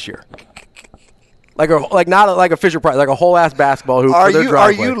basketball hoop this year. Not like a Fisher-Price, like a whole-ass basketball hoop for their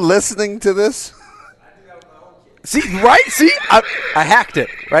driveway. Are you listening to this? See, right? See? I hacked it,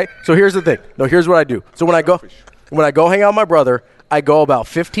 right? So here's the thing. No, here's what I do. So when I go hang out with my brother, I go about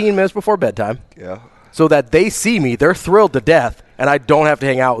 15 minutes before bedtime. Yeah. So that they see me, they're thrilled to death, and I don't have to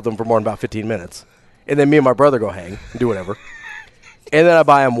hang out with them for more than about 15 minutes. And then me and my brother go hang and do whatever. And then I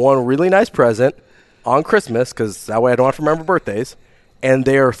buy them one really nice present on Christmas, because that way I don't have to remember birthdays. And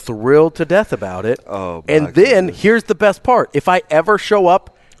they are thrilled to death about it. Oh, and then here's the best part. If I ever show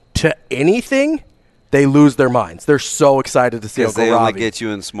up to anything, they lose their minds. They're so excited to see Uncle Ravi. Because they only get you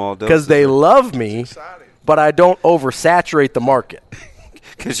in small doses. Because they love me, but I don't oversaturate the market.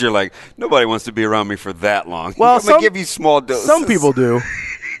 Because you're like, nobody wants to be around me for that long. Well, I'm going to give you small doses. Some people do.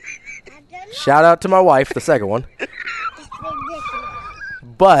 Shout out to my wife, the second one.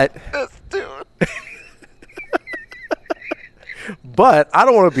 But but I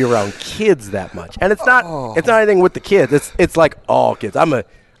don't want to be around kids that much. And it's not anything with the kids. It's like all kids. I'm an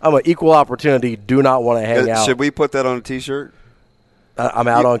equal opportunity, do not want to hang out. Should we put that on a T-shirt? I'm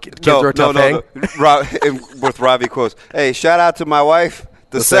out on kids are a tough hang. With Ravi quotes. Hey, shout out to my wife,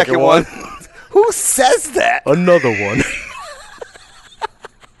 the second one. Who says that? Another one.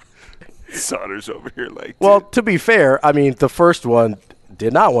 Sauter's over here like. Well, to be fair, I mean, the first one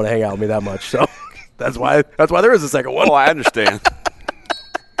did not want to hang out with me that much, so that's why there is a second one. Oh, I understand.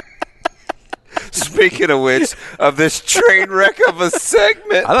 Speaking of which, of this train wreck of a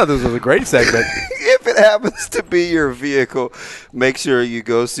segment. I thought this was a great segment. If it happens to be your vehicle, make sure you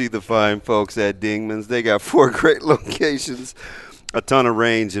go see the fine folks at Dingman's. They got 4 great locations, a ton of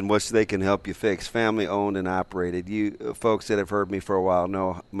range in which they can help you fix. Family owned and operated. You folks that have heard me for a while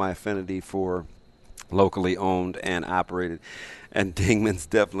know my affinity for locally owned and operated. And Dingman's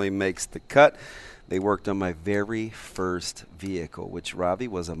definitely makes the cut. They worked on my very first vehicle, which, Ravi,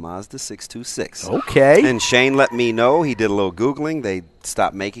 was a Mazda 626. Okay. And Shane let me know. He did a little Googling. They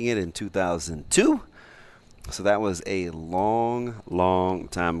stopped making it in 2002. So that was a long, long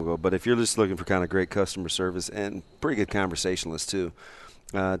time ago. But if you're just looking for kind of great customer service and pretty good conversationalist, too,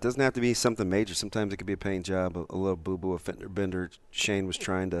 it doesn't have to be something major. Sometimes it could be a paint job, a little boo-boo, a fender bender. Shane was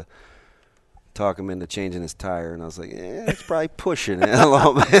trying to talk him into changing his tire, and I was like, it's probably pushing it a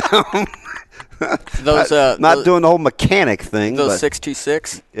little bit. Not doing the whole mechanic thing. Those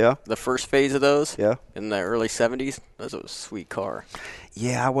 626? Yeah. The first phase of those? Yeah. In the early 70s? Those were a sweet car.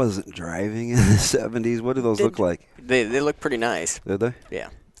 Yeah, I wasn't driving in the 70s. What do those look like? They look pretty nice. Did they? Yeah.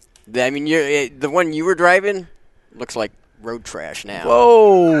 I mean, the one you were driving looks like road trash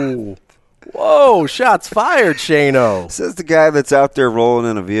now. Whoa, shots fired, Shane-O. Says the guy that's out there rolling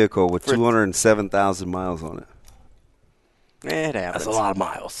in a vehicle with 207,000 miles on it. It happens. That's a lot of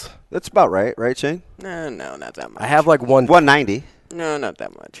miles. That's about right, Shane? No, not that much. I have like 190. No, not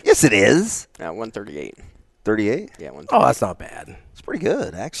that much. Yes, it is. No, 138. 38? Yeah, 138. Oh, that's not bad. It's pretty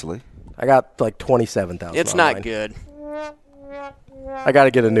good, actually. I got like 27,000. It's not good. I got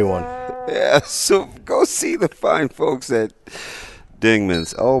to get a new one. Yeah, so go see the fine folks at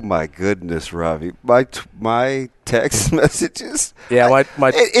Dingman's. Oh, my goodness, Ravi. My text messages. Yeah,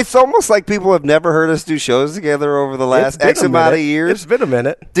 it's almost like people have never heard us do shows together over the last X amount of years. It's been a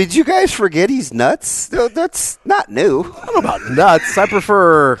minute. Did you guys forget he's nuts? That's not new. I don't know about nuts. I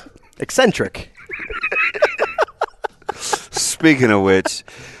prefer eccentric. Speaking of which,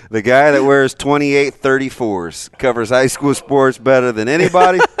 the guy that wears 2834s, covers high school sports better than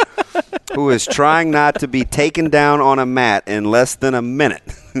anybody, who is trying not to be taken down on a mat in less than a minute,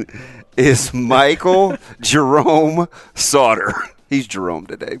 is Michael Jerome Sauter. He's Jerome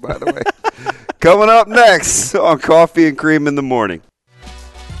today, by the way. Coming up next on Coffee and Cream in the Morning.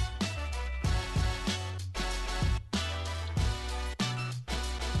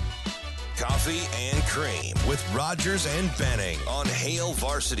 Coffee and Cream with Rogers and Benning on Hail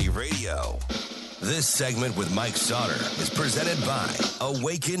Varsity Radio. This segment with Mike Sauter is presented by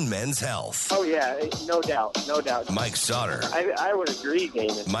Awaken Men's Health. Oh, yeah, no doubt. Mike Sauter. I would agree,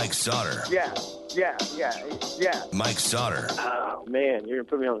 Damon. Mike Sauter. Yeah. Mike Sauter. Oh, man, you're going to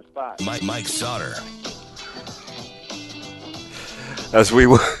put me on the spot. Mike Sauter.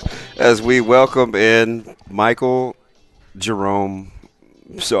 As we welcome in Michael Jerome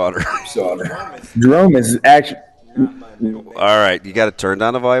Sauter. Jerome is actually... All right, you got to turn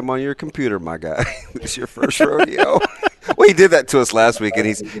down the volume on your computer, my guy. It's your first rodeo. Well, he did that to us last week, and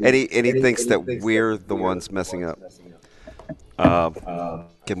he thinks that we're the ones messing up.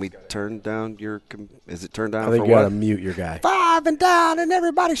 Can we turn down your? Is it turned down? I think for you what? got to mute your guy. 5 and down, and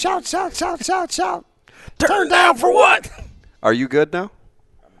everybody shout! Turn down for what? Are you good now?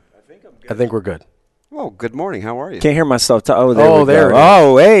 I think we're good. Oh, good morning. How are you? Can't hear myself. There we go.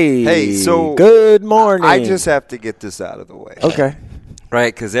 Oh, hey. Hey, so good morning. I just have to get this out of the way. Okay.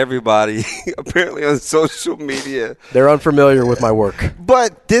 Right, because everybody apparently on social media. They're unfamiliar with my work.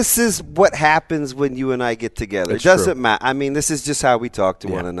 But this is what happens when you and I get together. It doesn't matter. I mean, this is just how we talk to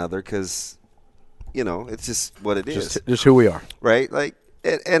one another because, it's just what it is. Just who we are. Right? Like,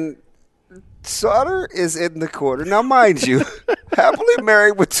 and Sauter is in the corner. Now, mind you, happily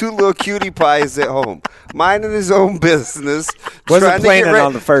married with 2 little cutie pies at home, minding his own business. Wasn't planning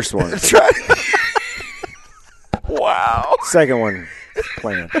on the first one. Wow. Second one,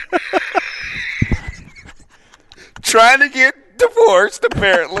 planned. Trying to get divorced,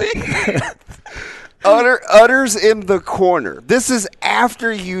 apparently. Utters in the corner. This is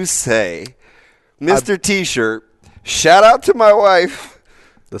after you say, Mr. T-shirt, shout out to my wife.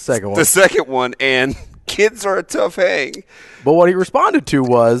 The second one, and kids are a tough hang. But what he responded to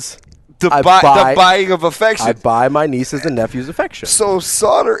was the buying of affection. I buy my nieces and nephews affection. So,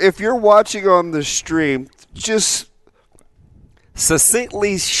 Sauter, if you're watching on the stream, just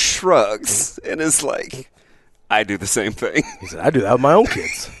succinctly shrugs and is like, I do the same thing. He said, I do that with my own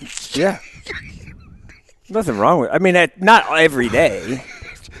kids. Yeah. Nothing wrong with it. I mean, not every day.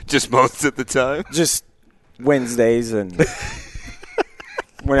 Just most of the time? Just Wednesdays and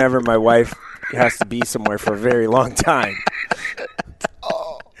whenever my wife has to be somewhere for a very long time.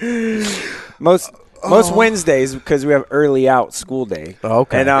 Most Wednesdays, because we have early out school day. Oh,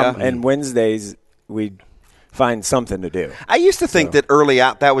 okay. And Wednesdays we find something to do. I used to think that early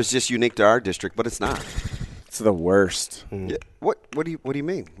out that was just unique to our district, but it's not. It's the worst. Yeah. What do you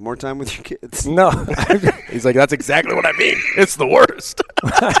mean? More time with your kids? No. He's like, that's exactly what I mean. It's the worst.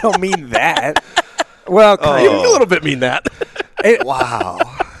 I don't mean that. Well, you a little bit mean that. Wow.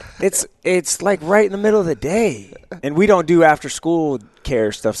 It's like right in the middle of the day, and we don't do after school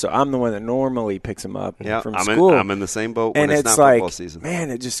care stuff. So I'm the one that normally picks them up from school. I'm in the same boat when and it's not like, football season. Man,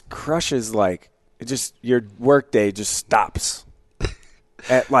 it just crushes. Your work day just stops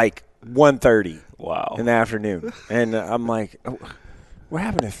at like 1:30. Wow. In the afternoon, and I'm like, oh, what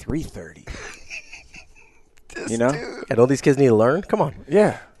happened to 3:30? And all these kids need to learn. Come on,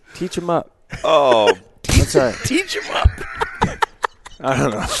 teach them up. Oh, that's right. Teach them up. I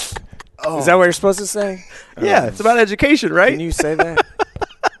don't know. Oh. Is that what you're supposed to say? Yeah, it's about education, right? Can you say that?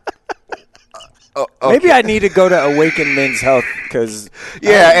 Okay. Maybe I need to go to Awaken Men's Health because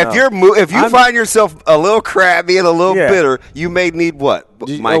if you find yourself a little crabby and a little bitter, you may need what?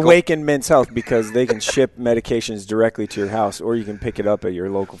 Michael? Awaken Men's Health because they can ship medications directly to your house, or you can pick it up at your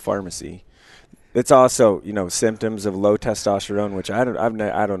local pharmacy. It's also, symptoms of low testosterone, which I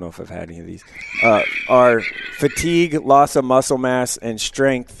don't know if I've had any of these, are fatigue, loss of muscle mass and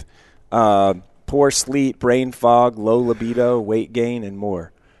strength, poor sleep, brain fog, low libido, weight gain, and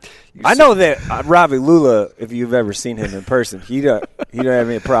more. I know that Ravi Lula, if you've ever seen him in person, he don't have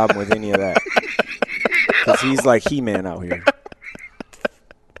any problem with any of that. because he's like He-Man out here.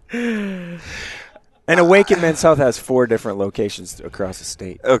 And Awaken Men's Health has 4 different locations across the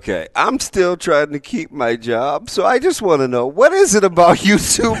state. Okay, I'm still trying to keep my job, so I just want to know, what is it about you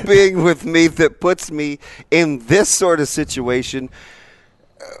two being with me that puts me in this sort of situation?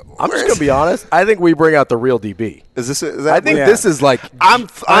 I'm just going to be honest. I think we bring out the real DB. Is that I think this is like I'm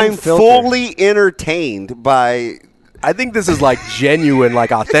fully entertained by. I think this is like genuine,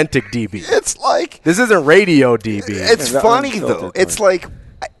 like authentic DB. It's like this isn't radio DB. It's funny though. It's like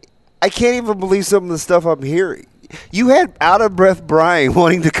I can't even believe some of the stuff I'm hearing. You had out of breath Brian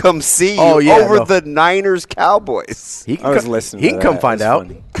wanting to come see you over the Niners Cowboys. I was listening. He can come find out.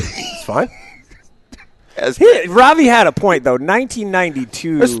 It's fine. Ravi had a point, though.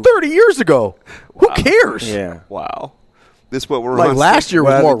 1992. That's 30 years ago. Who cares? Yeah. Wow. This is what we're like on. Last year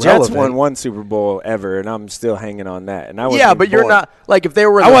was more the Jets relevant. won 1 Super Bowl ever, and I'm still hanging on that. And I wasn't but born. you're not like if they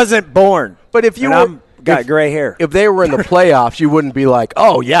were. I wasn't born. But if you got gray hair. If they were in the playoffs, you wouldn't be like,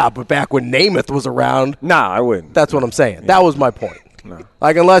 oh yeah, but back when Namath was around. Nah, I wouldn't. That's what I'm saying. Yeah. That was my point. No.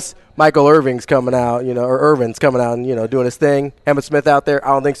 Like unless Michael Irvin's coming out, or Irvin's coming out and doing his thing. Emmitt Smith out there, I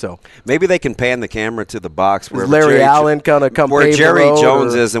don't think so. Maybe they can pan the camera to the box where Larry Allen kind of come where Jerry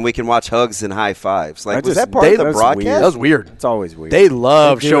Jones is, and we can watch hugs and high fives. Like was that part of the broadcast? That was weird. It's always weird. They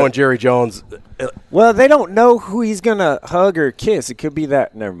love showing Jerry Jones. Well, they don't know who he's gonna hug or kiss. It could be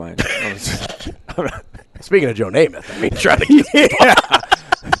that. Never mind. Speaking of Joe Namath, I mean, trying to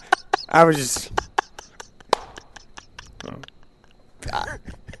I was just.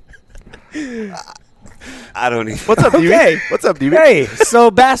 I don't even. What's up, DB? What's up, DB? Hey,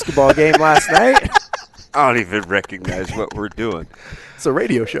 so basketball game last night. I don't even recognize what we're doing. It's a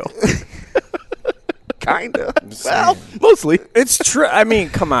radio show. Kinda. Well, mostly. It's true. I mean,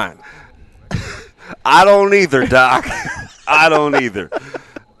 come on. I don't either, Doc. I don't either.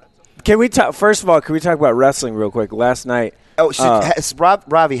 Can we talk? First of all, can we talk about wrestling real quick? Last night. Oh,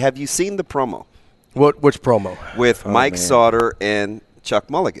 Ravi, have you seen the promo? Which promo? With Mike Sauter and Chuck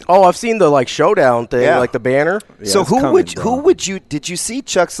Mulligan. Oh, I've seen the showdown thing, like the banner. Yeah, so who would you? Did you see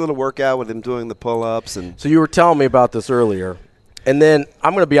Chuck's little workout with him doing the pull-ups and? So you were telling me about this earlier, and then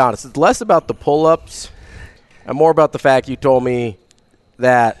I'm going to be honest. It's less about the pull-ups, and more about the fact you told me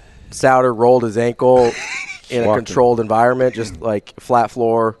that Sauter rolled his ankle in a controlled environment, just like flat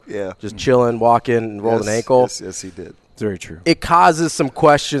floor, just chilling, walking, and rolled an ankle. Yes, he did. It's very true. It causes some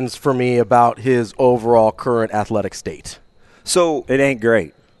questions for me about his overall current athletic state. So it ain't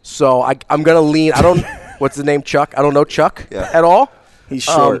great. So I'm going to lean. I don't. What's the name? Chuck. I don't know Chuck at all. He's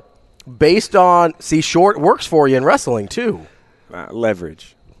short. Based on short works for you in wrestling too.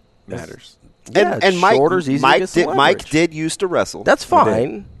 Leverage matters. And Mike did used to wrestle. That's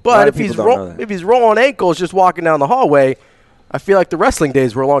fine. But if he's rolling ankles just walking down the hallway, I feel like the wrestling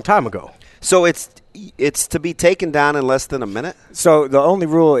days were a long time ago. So it's to be taken down in less than a minute? So the only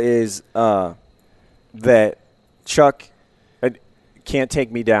rule is that Chuck can't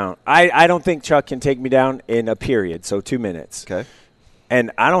take me down. I don't think Chuck can take me down in a period, so 2 minutes. Okay.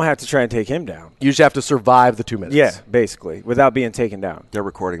 And I don't have to try and take him down. You just have to survive the 2 minutes. Yeah, basically, without being taken down. They're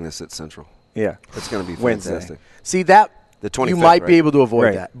recording this at Central. Yeah. It's going to be Wednesday. fantastic. See, that the 25th, you might be able to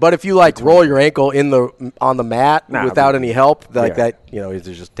avoid that. But if you roll your ankle on the mat without any help, that it's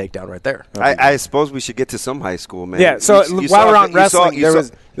just takedown right there. I suppose we should get to some high school, man. Yeah, so while we're on wrestling,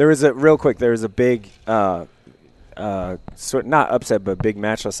 there was a big not upset, but big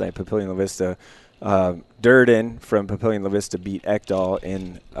match last night, Papillion La Vista. Durden from Papillion La Vista beat Ekdal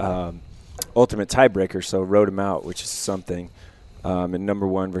in ultimate tiebreaker, so rode him out, which is something. And number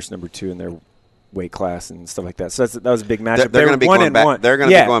 1 versus number 2 in their weight class and stuff like that. So that was a big matchup. They're going to be going back. They're going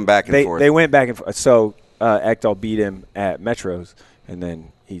to be going back and forth. They went back and forth. So Ekdal beat him at Metros, and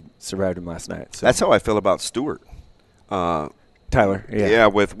then he survived him last night. So. That's how I feel about Stewart. Tyler. Yeah,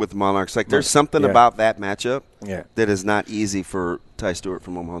 with Monarchs. Like there's something about that matchup that is not easy for Ty Stewart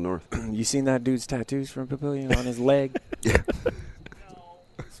from Omaha North. You seen that dude's tattoos from Papillion on his leg? Yeah.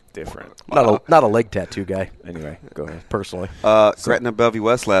 Different. Not a leg tattoo guy. Anyway, go ahead. Personally. Gretna Bellevue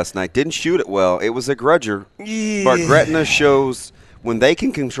West last night didn't shoot it well. It was a grudger. Yeah. But Gretna shows when they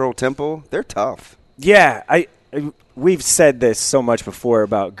can control tempo, they're tough. Yeah, we've said this so much before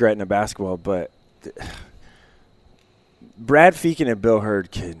about Gretna basketball, but Brad Feakin and Bill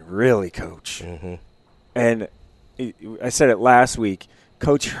Hurd can really coach. Mm-hmm. And I said it last week,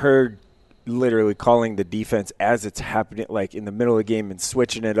 Coach Hurd literally calling the defense as it's happening, like in the middle of the game, and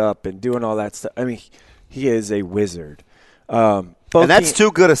switching it up and doing all that stuff. I mean, he is a wizard. And that's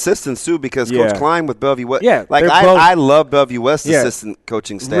two good assistants, too, because Coach Klein with Bellevue West. Yeah, I love Bellevue West's assistant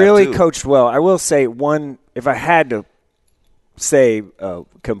coaching staff, really too. Coached well. I will say if I had to say,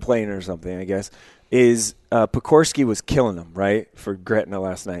 complain or something, I guess, is Pecorski was killing them, right, for Gretna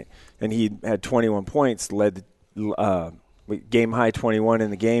last night. And he had 21 points, led the game high 21 in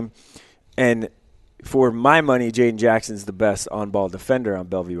the game. And for my money, Jaden Jackson's the best on-ball defender on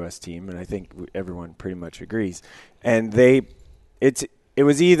Bellevue West team, and I think everyone pretty much agrees. And it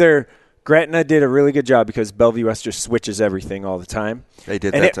was either Gretna did a really good job because Bellevue West just switches everything all the time. They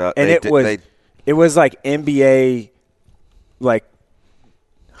did and that. It was like NBA, like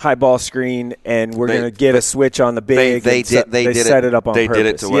high ball screen, and we're going to get a switch on the big. They set it up on purpose. They did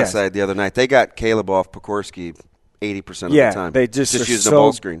it to Westside the other night. They got Caleb off Pecorski 80% of the time. They just using the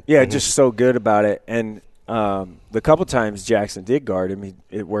ball screen. Yeah, just so good about it. And the couple times Jackson did guard him,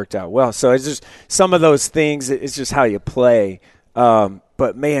 it worked out well. So it's just some of those things. It's just how you play.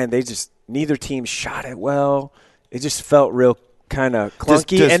 But man, neither team shot it well. It just felt real kind of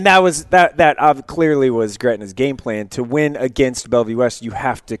clunky, and that clearly was Gretna's game plan. To win against Bellevue West, you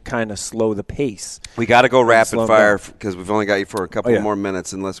have to kind of slow the pace. We got to go rapid fire because we've only got you for a couple more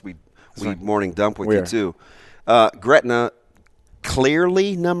minutes, unless we morning dump with you too. Gretna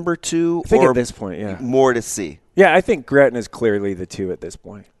clearly number 2, I think at this point, more to see. Yeah, I think Gretna's clearly the 2 at this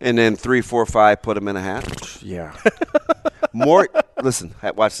point. And then 3, 4, 5, put them in a hat. Yeah. Listen,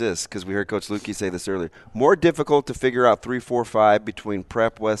 watch this, because we heard Coach Lukey say this earlier. More difficult to figure out 3, 4, 5 between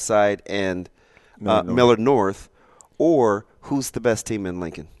Prep, Westside, and Millard North, or who's the best team in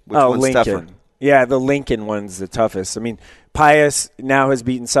Lincoln? Which one's Lincoln. Tougher? Yeah, the Lincoln one's the toughest. I mean, Pius now has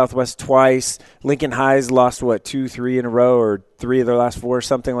beaten Southwest twice. Lincoln High's lost, 2, 3 in a row, or 3 of their last 4,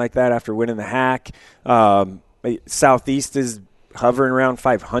 something like that, after winning the HAC. Southeast is hovering around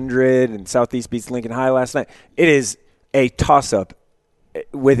 500, and Southeast beats Lincoln High last night. It is a toss-up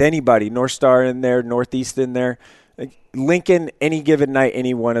with anybody. North Star in there, Northeast in there. Lincoln, any given night,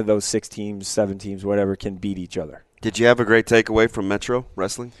 any one of those 6 teams, 7 teams, whatever, can beat each other. Did you have a great takeaway from Metro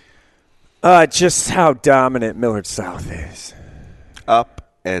Wrestling? Just how dominant Millard South is.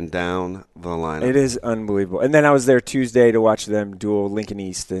 Up and down the lineup. It is unbelievable. And then I was there Tuesday to watch them duel Lincoln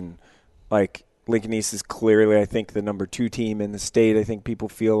East, and Lincoln East is clearly, I think, the number 2 team in the state. I think people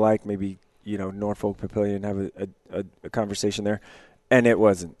feel like maybe, Norfolk Papillion have a conversation there, and it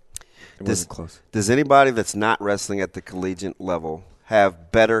wasn't. It wasn't close. Does anybody that's not wrestling at the collegiate level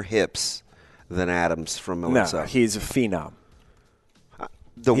have better hips than Adams from Millard South? No, he's a phenom.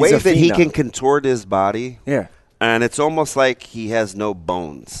 The way that he can contort his body, yeah, and it's almost like he has no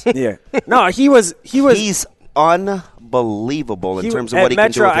bones. Yeah, no, he's unbelievable in terms of what he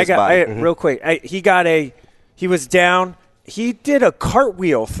can do with his body. Real quick, he was down. He did a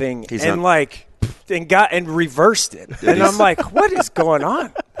cartwheel thing and reversed it, and I'm like, what is going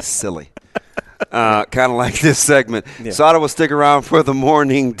on? Silly. Kind of like this segment. Yeah. Sada will stick around for the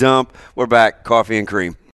morning dump. We're back. Coffee and Cream.